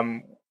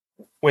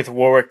with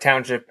Warwick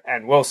Township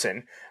and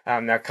Wilson.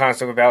 Now,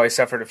 Conestoga Valley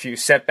suffered a few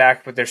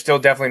setbacks, but they're still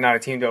definitely not a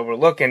team to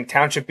overlook, and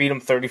Township beat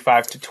them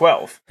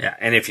 35-12. Yeah,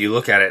 and if you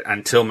look at it,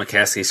 until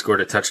McCaskey scored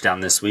a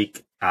touchdown this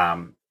week,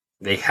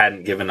 they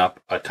hadn't given up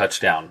a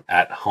touchdown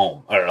at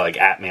home, or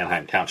at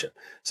Manheim Township.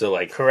 So,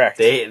 correct.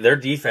 Their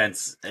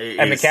defense is,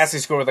 and McCaskey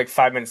scored with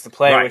 5 minutes to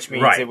play, which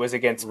means it was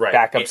against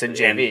backups in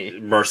JV.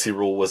 And mercy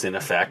rule was in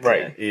effect,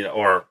 right?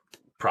 Or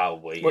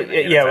probably. Well,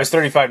 it was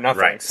 35-0.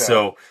 Right.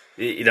 So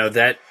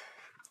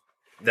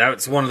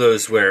that's one of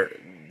those where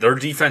their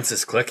defense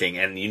is clicking,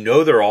 and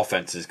their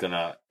offense is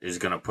gonna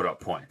put up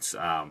points.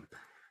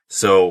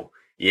 So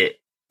you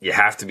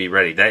have to be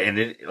ready.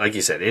 Like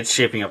you said, it's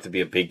shaping up to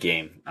be a big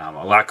game. A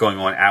lot going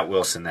on at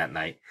Wilson that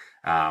night.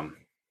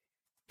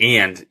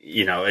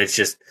 It's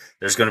just,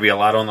 there's going to be a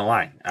lot on the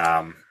line.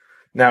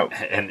 Now,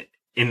 and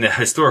in the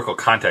historical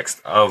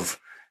context of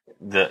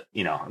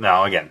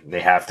now again,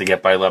 they have to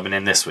get by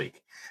Lebanon this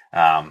week.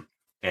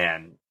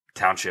 And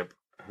Township,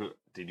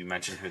 did you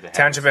mention who they have?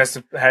 Township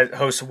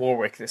hosts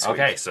Warwick this week.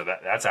 Okay, so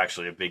that's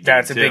actually a big game.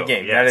 That's a big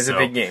game. Yeah, that is a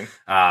big game.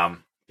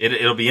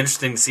 It'll be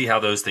interesting to see how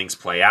those things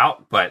play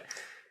out, but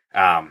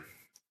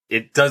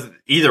it does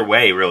either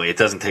way. Really, it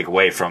doesn't take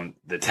away from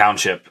the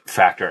Township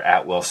factor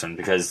at Wilson,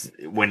 because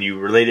when you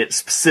relate it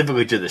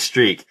specifically to the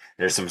streak,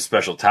 there's some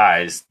special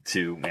ties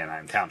to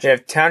Manheim Township. Yeah,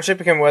 if Township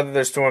can weather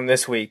the storm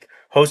this week,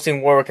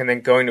 hosting Warwick and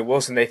then going to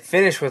Wilson, they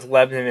finish with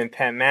Lebanon and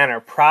Penn Manor,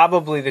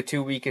 probably the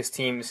 2 weakest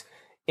teams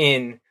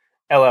in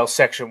LL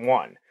Section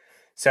 1.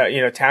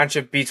 So,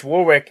 Township beats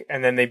Warwick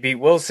and then they beat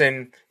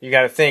Wilson. You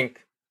got to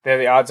think they're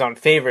the odds-on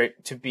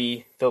favorite to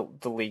be the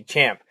league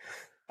champ.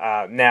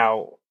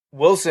 Now,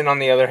 Wilson, on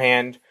the other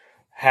hand,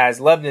 has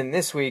Lebanon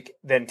this week,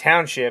 then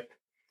Township.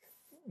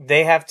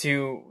 They have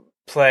to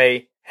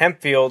play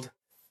Hempfield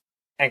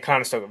and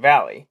Conestoga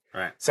Valley.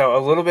 Right. So a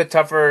little bit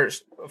tougher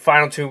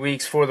final 2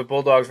 weeks for the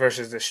Bulldogs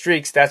versus the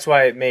Streaks. That's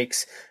why it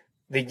makes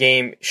the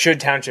game, should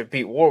Township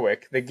beat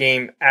Warwick, the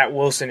game at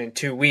Wilson in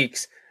 2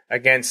 weeks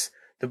against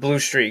the Blue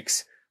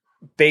Streaks,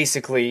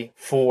 basically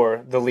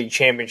for the league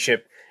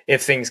championship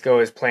if things go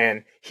as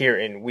planned here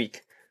in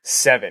week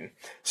 7.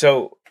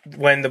 So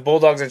when the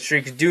Bulldogs and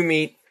Streaks do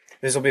meet,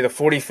 this will be the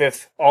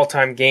 45th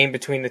all-time game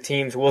between the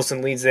teams.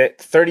 Wilson leads it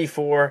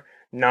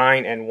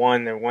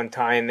 34-9-1. They're one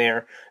tie in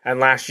there. And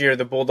last year,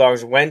 the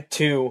Bulldogs went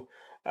to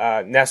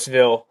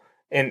Nessville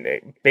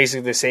in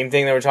basically the same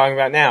thing that we're talking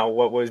about now,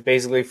 what was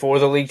basically for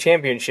the league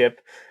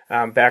championship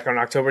back on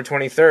October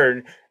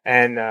 23rd.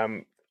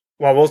 And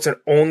while Wilson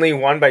only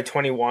won by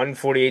 21,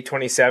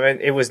 48-27,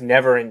 it was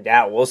never in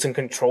doubt. Wilson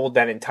controlled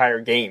that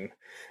entire game.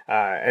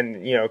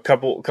 And a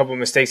couple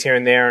mistakes here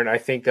and there, and I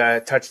think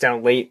a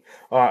touchdown late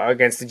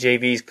against the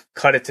JVs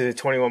cut it to the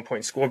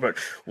 21-point score. But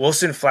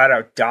Wilson flat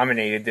out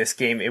dominated this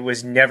game. It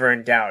was never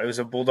in doubt. It was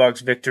a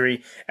Bulldogs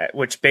victory,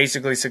 which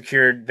basically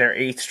secured their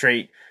 8th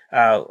straight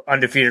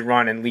undefeated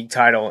run and league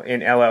title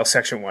in LL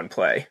Section 1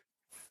 play.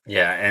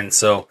 Yeah, and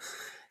so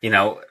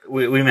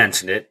we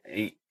mentioned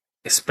it,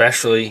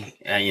 especially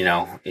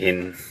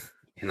in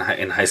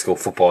high school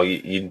football,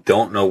 you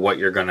don't know what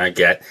you're gonna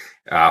get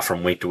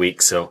from week to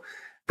week. So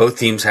both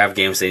teams have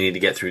games they need to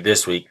get through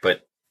this week,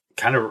 but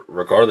kind of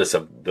regardless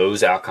of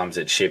those outcomes,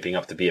 it's shaping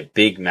up to be a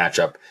big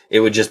matchup. It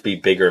would just be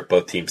bigger if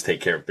both teams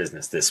take care of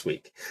business this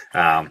week.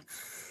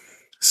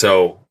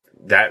 So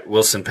that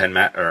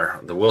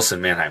the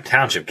Wilson Manheim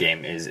Township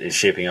game is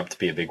shaping up to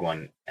be a big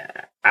one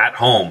at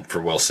home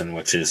for Wilson,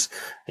 which is,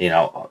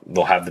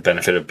 they'll have the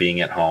benefit of being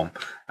at home.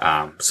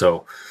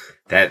 So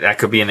that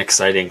could be an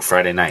exciting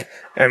Friday night.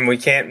 And we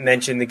can't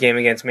mention the game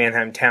against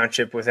Manheim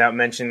Township without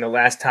mentioning the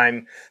last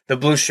time the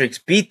Blue Streaks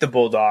beat the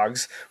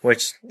Bulldogs,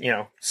 which,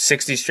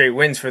 60 straight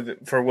wins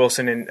for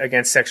Wilson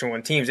against Section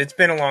 1 teams. It's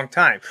been a long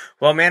time.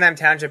 Well, Manheim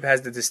Township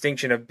has the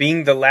distinction of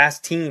being the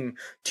last team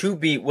to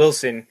beat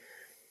Wilson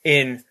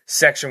in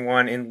Section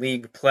 1 in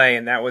league play,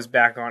 and that was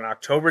back on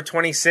October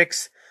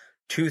 26th,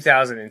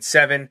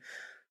 2007.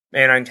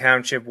 Manheim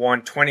Township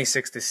won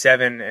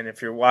 26-7, and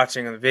if you're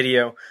watching on the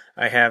video,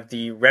 I have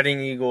the Reading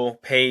Eagle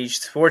page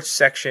sports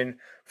section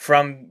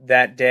from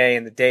that day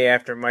and the day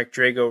after. Mike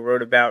Drago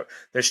wrote about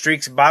the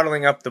Streaks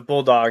bottling up the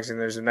Bulldogs,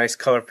 and there's a nice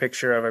color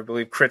picture of, I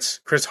believe, Chris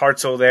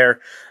Hartzell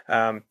there,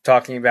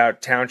 talking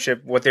about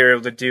Township, what they were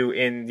able to do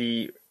in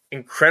the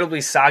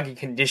incredibly soggy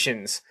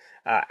conditions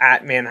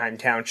at Manheim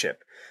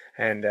Township.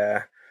 And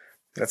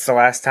that's the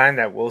last time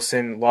that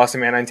Wilson lost to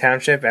Manheim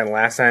Township, and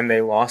last time they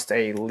lost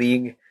a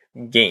league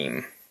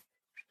game.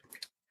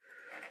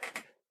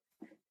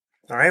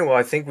 All right, well,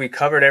 I think we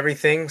covered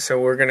everything,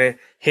 so we're going to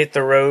hit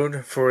the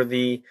road for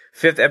the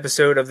 5th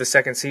episode of the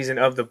 2nd season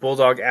of the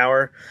Bulldog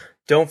Hour.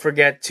 Don't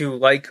forget to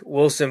like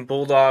Wilson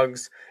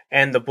Bulldogs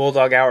and the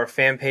Bulldog Hour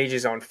fan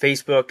pages on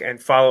Facebook, and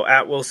follow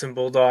at Wilson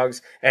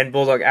Bulldogs and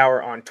Bulldog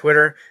Hour on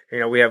Twitter.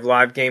 We have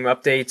live game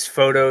updates,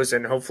 photos,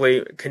 and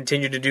hopefully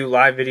continue to do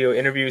live video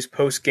interviews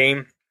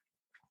post-game.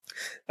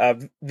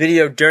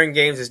 Video during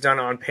games is done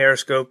on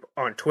Periscope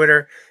on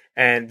Twitter,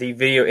 and the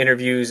video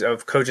interviews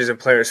of coaches and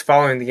players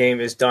following the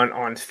game is done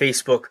on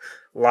Facebook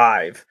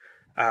Live.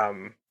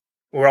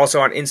 We're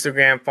also on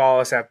Instagram. Follow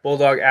us at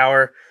Bulldog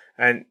Hour,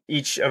 and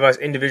each of us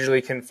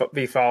individually can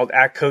be followed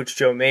at Coach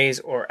Joe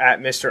Mays or at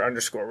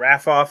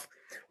Mr_Raffoff.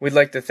 We'd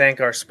like to thank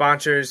our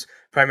sponsors,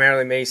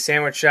 primarily Mays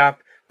Sandwich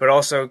Shop, but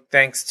also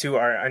thanks to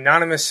our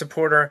anonymous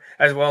supporter,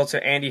 as well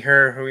to Andy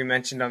Herr, who we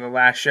mentioned on the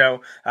last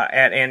show,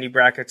 at Andy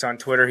Brackets on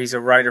Twitter. He's a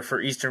writer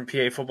for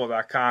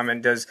EasternPAFootball.com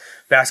and does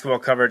basketball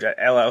coverage at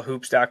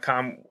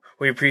LLHoops.com.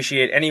 We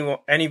appreciate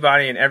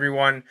anybody and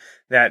everyone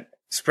that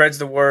spreads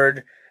the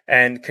word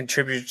and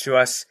contributes to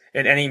us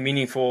in any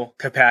meaningful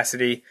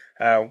capacity.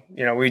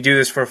 We do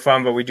this for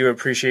fun, but we do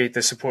appreciate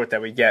the support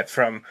that we get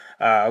from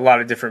a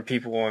lot of different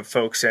people and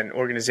folks and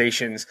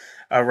organizations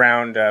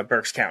around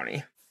Berks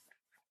County.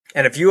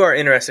 And if you are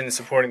interested in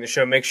supporting the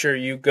show, make sure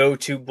you go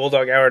to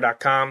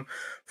BulldogHour.com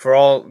for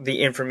all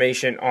the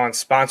information on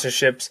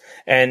sponsorships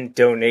and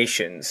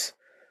donations.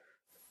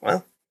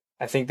 Well,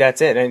 I think that's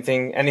it.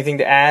 Anything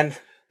to add?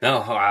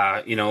 No,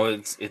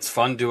 it's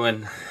fun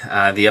doing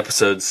the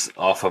episodes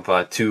off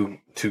of two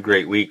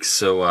great weeks.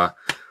 So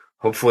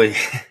hopefully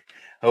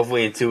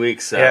in 2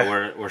 weeks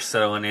we're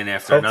settling in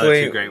after another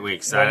 2 great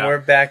weeks. When we're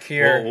back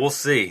here, we'll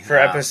see. For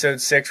episode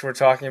 6, we're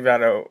talking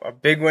about a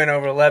big win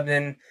over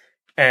Lebanon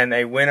and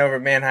a win over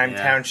Manheim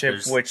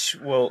Township, which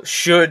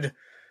should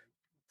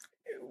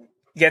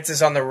gets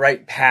us on the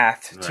right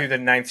path to the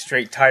 9th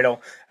straight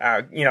title.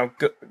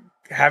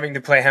 Having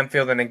to play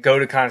Hempfield and then go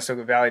to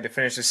Conestoga Valley to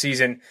finish the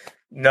season,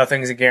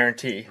 nothing's a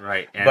guarantee.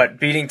 Right. But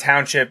beating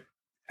Township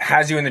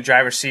has you in the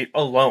driver's seat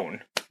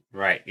alone.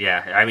 Right,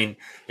 yeah. I mean,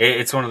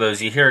 it's one of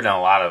those, you hear it in a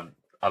lot of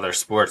other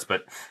sports,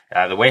 but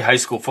the way high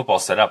school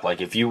football's set up,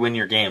 like if you win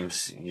your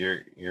games,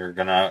 you're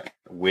gonna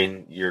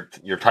win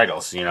your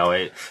titles. You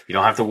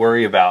don't have to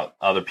worry about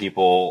other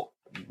people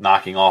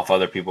knocking off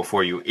other people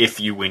for you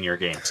if you win your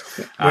games.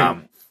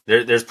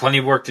 There's plenty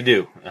of work to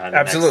do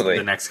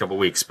the next couple of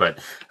weeks, but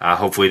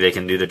hopefully they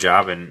can do the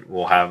job, and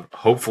we'll have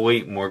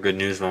hopefully more good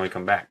news when we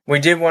come back. We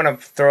did want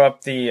to throw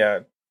up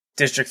the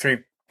District 3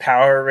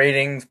 power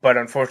ratings, but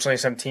unfortunately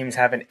some teams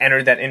haven't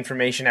entered that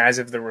information as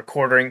of the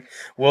recording.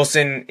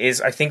 Wilson is,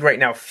 I think, right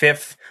now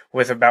 5th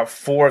with about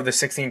 4 of the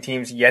 16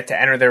 teams yet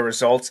to enter their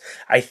results.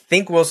 I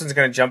think Wilson's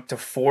going to jump to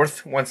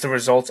 4th once the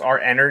results are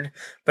entered.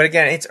 But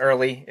again, it's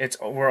early.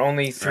 We're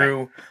only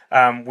through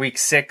week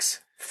 6,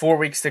 4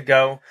 weeks to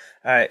go.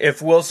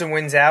 If Wilson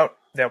wins out,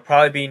 they'll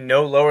probably be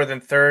no lower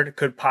than 3rd,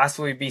 could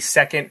possibly be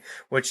 2nd,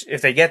 which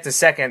if they get to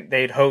 2nd,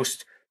 they'd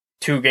host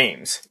 2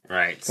 games,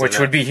 right? Which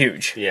would be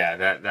huge. Yeah,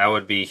 that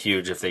would be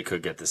huge if they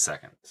could get the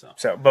 2nd.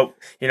 But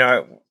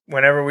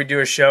whenever we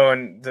do a show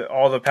and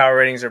all the power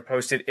ratings are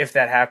posted, if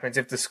that happens,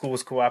 if the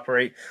schools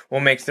cooperate,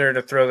 we'll make sure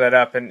to throw that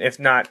up. And if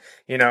not,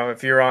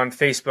 if you're on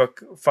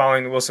Facebook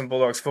following the Wilson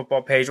Bulldogs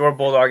football page or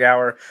Bulldog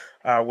Hour,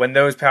 when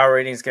those power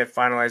ratings get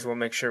finalized, we'll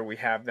make sure we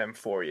have them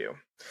for you.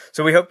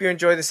 So we hope you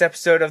enjoy this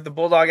episode of the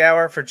Bulldog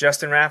Hour. For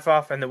Justin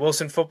Raffoff and the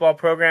Wilson football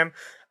program,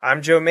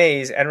 I'm Joe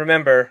Mays, and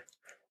remember,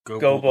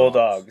 Go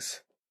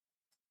Bulldogs.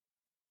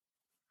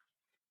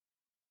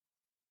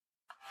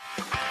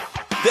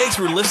 Thanks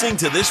for listening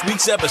to this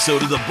week's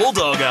episode of the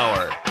Bulldog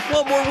Hour.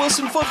 Want more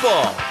Wilson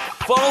football?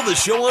 Follow the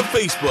show on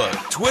Facebook,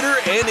 Twitter,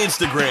 and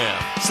Instagram.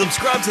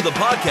 Subscribe to the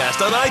podcast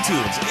on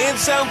iTunes and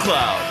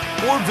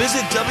SoundCloud. Or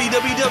visit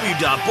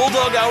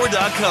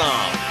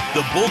www.bulldoghour.com.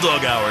 The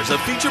Bulldog Hour is a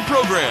featured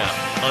program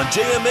on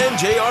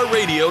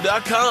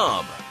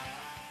jmnjrradio.com.